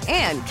mode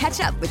and catch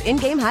up with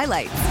in-game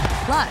highlights.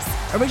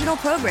 Plus, original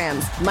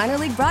programs, minor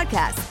league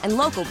broadcasts, and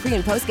local pre-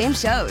 and post-game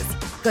shows.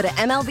 Go to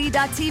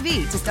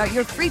MLB.tv to start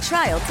your free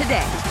trial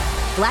today.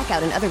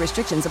 Blackout and other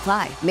restrictions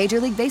apply.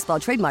 Major League Baseball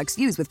trademarks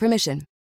used with permission.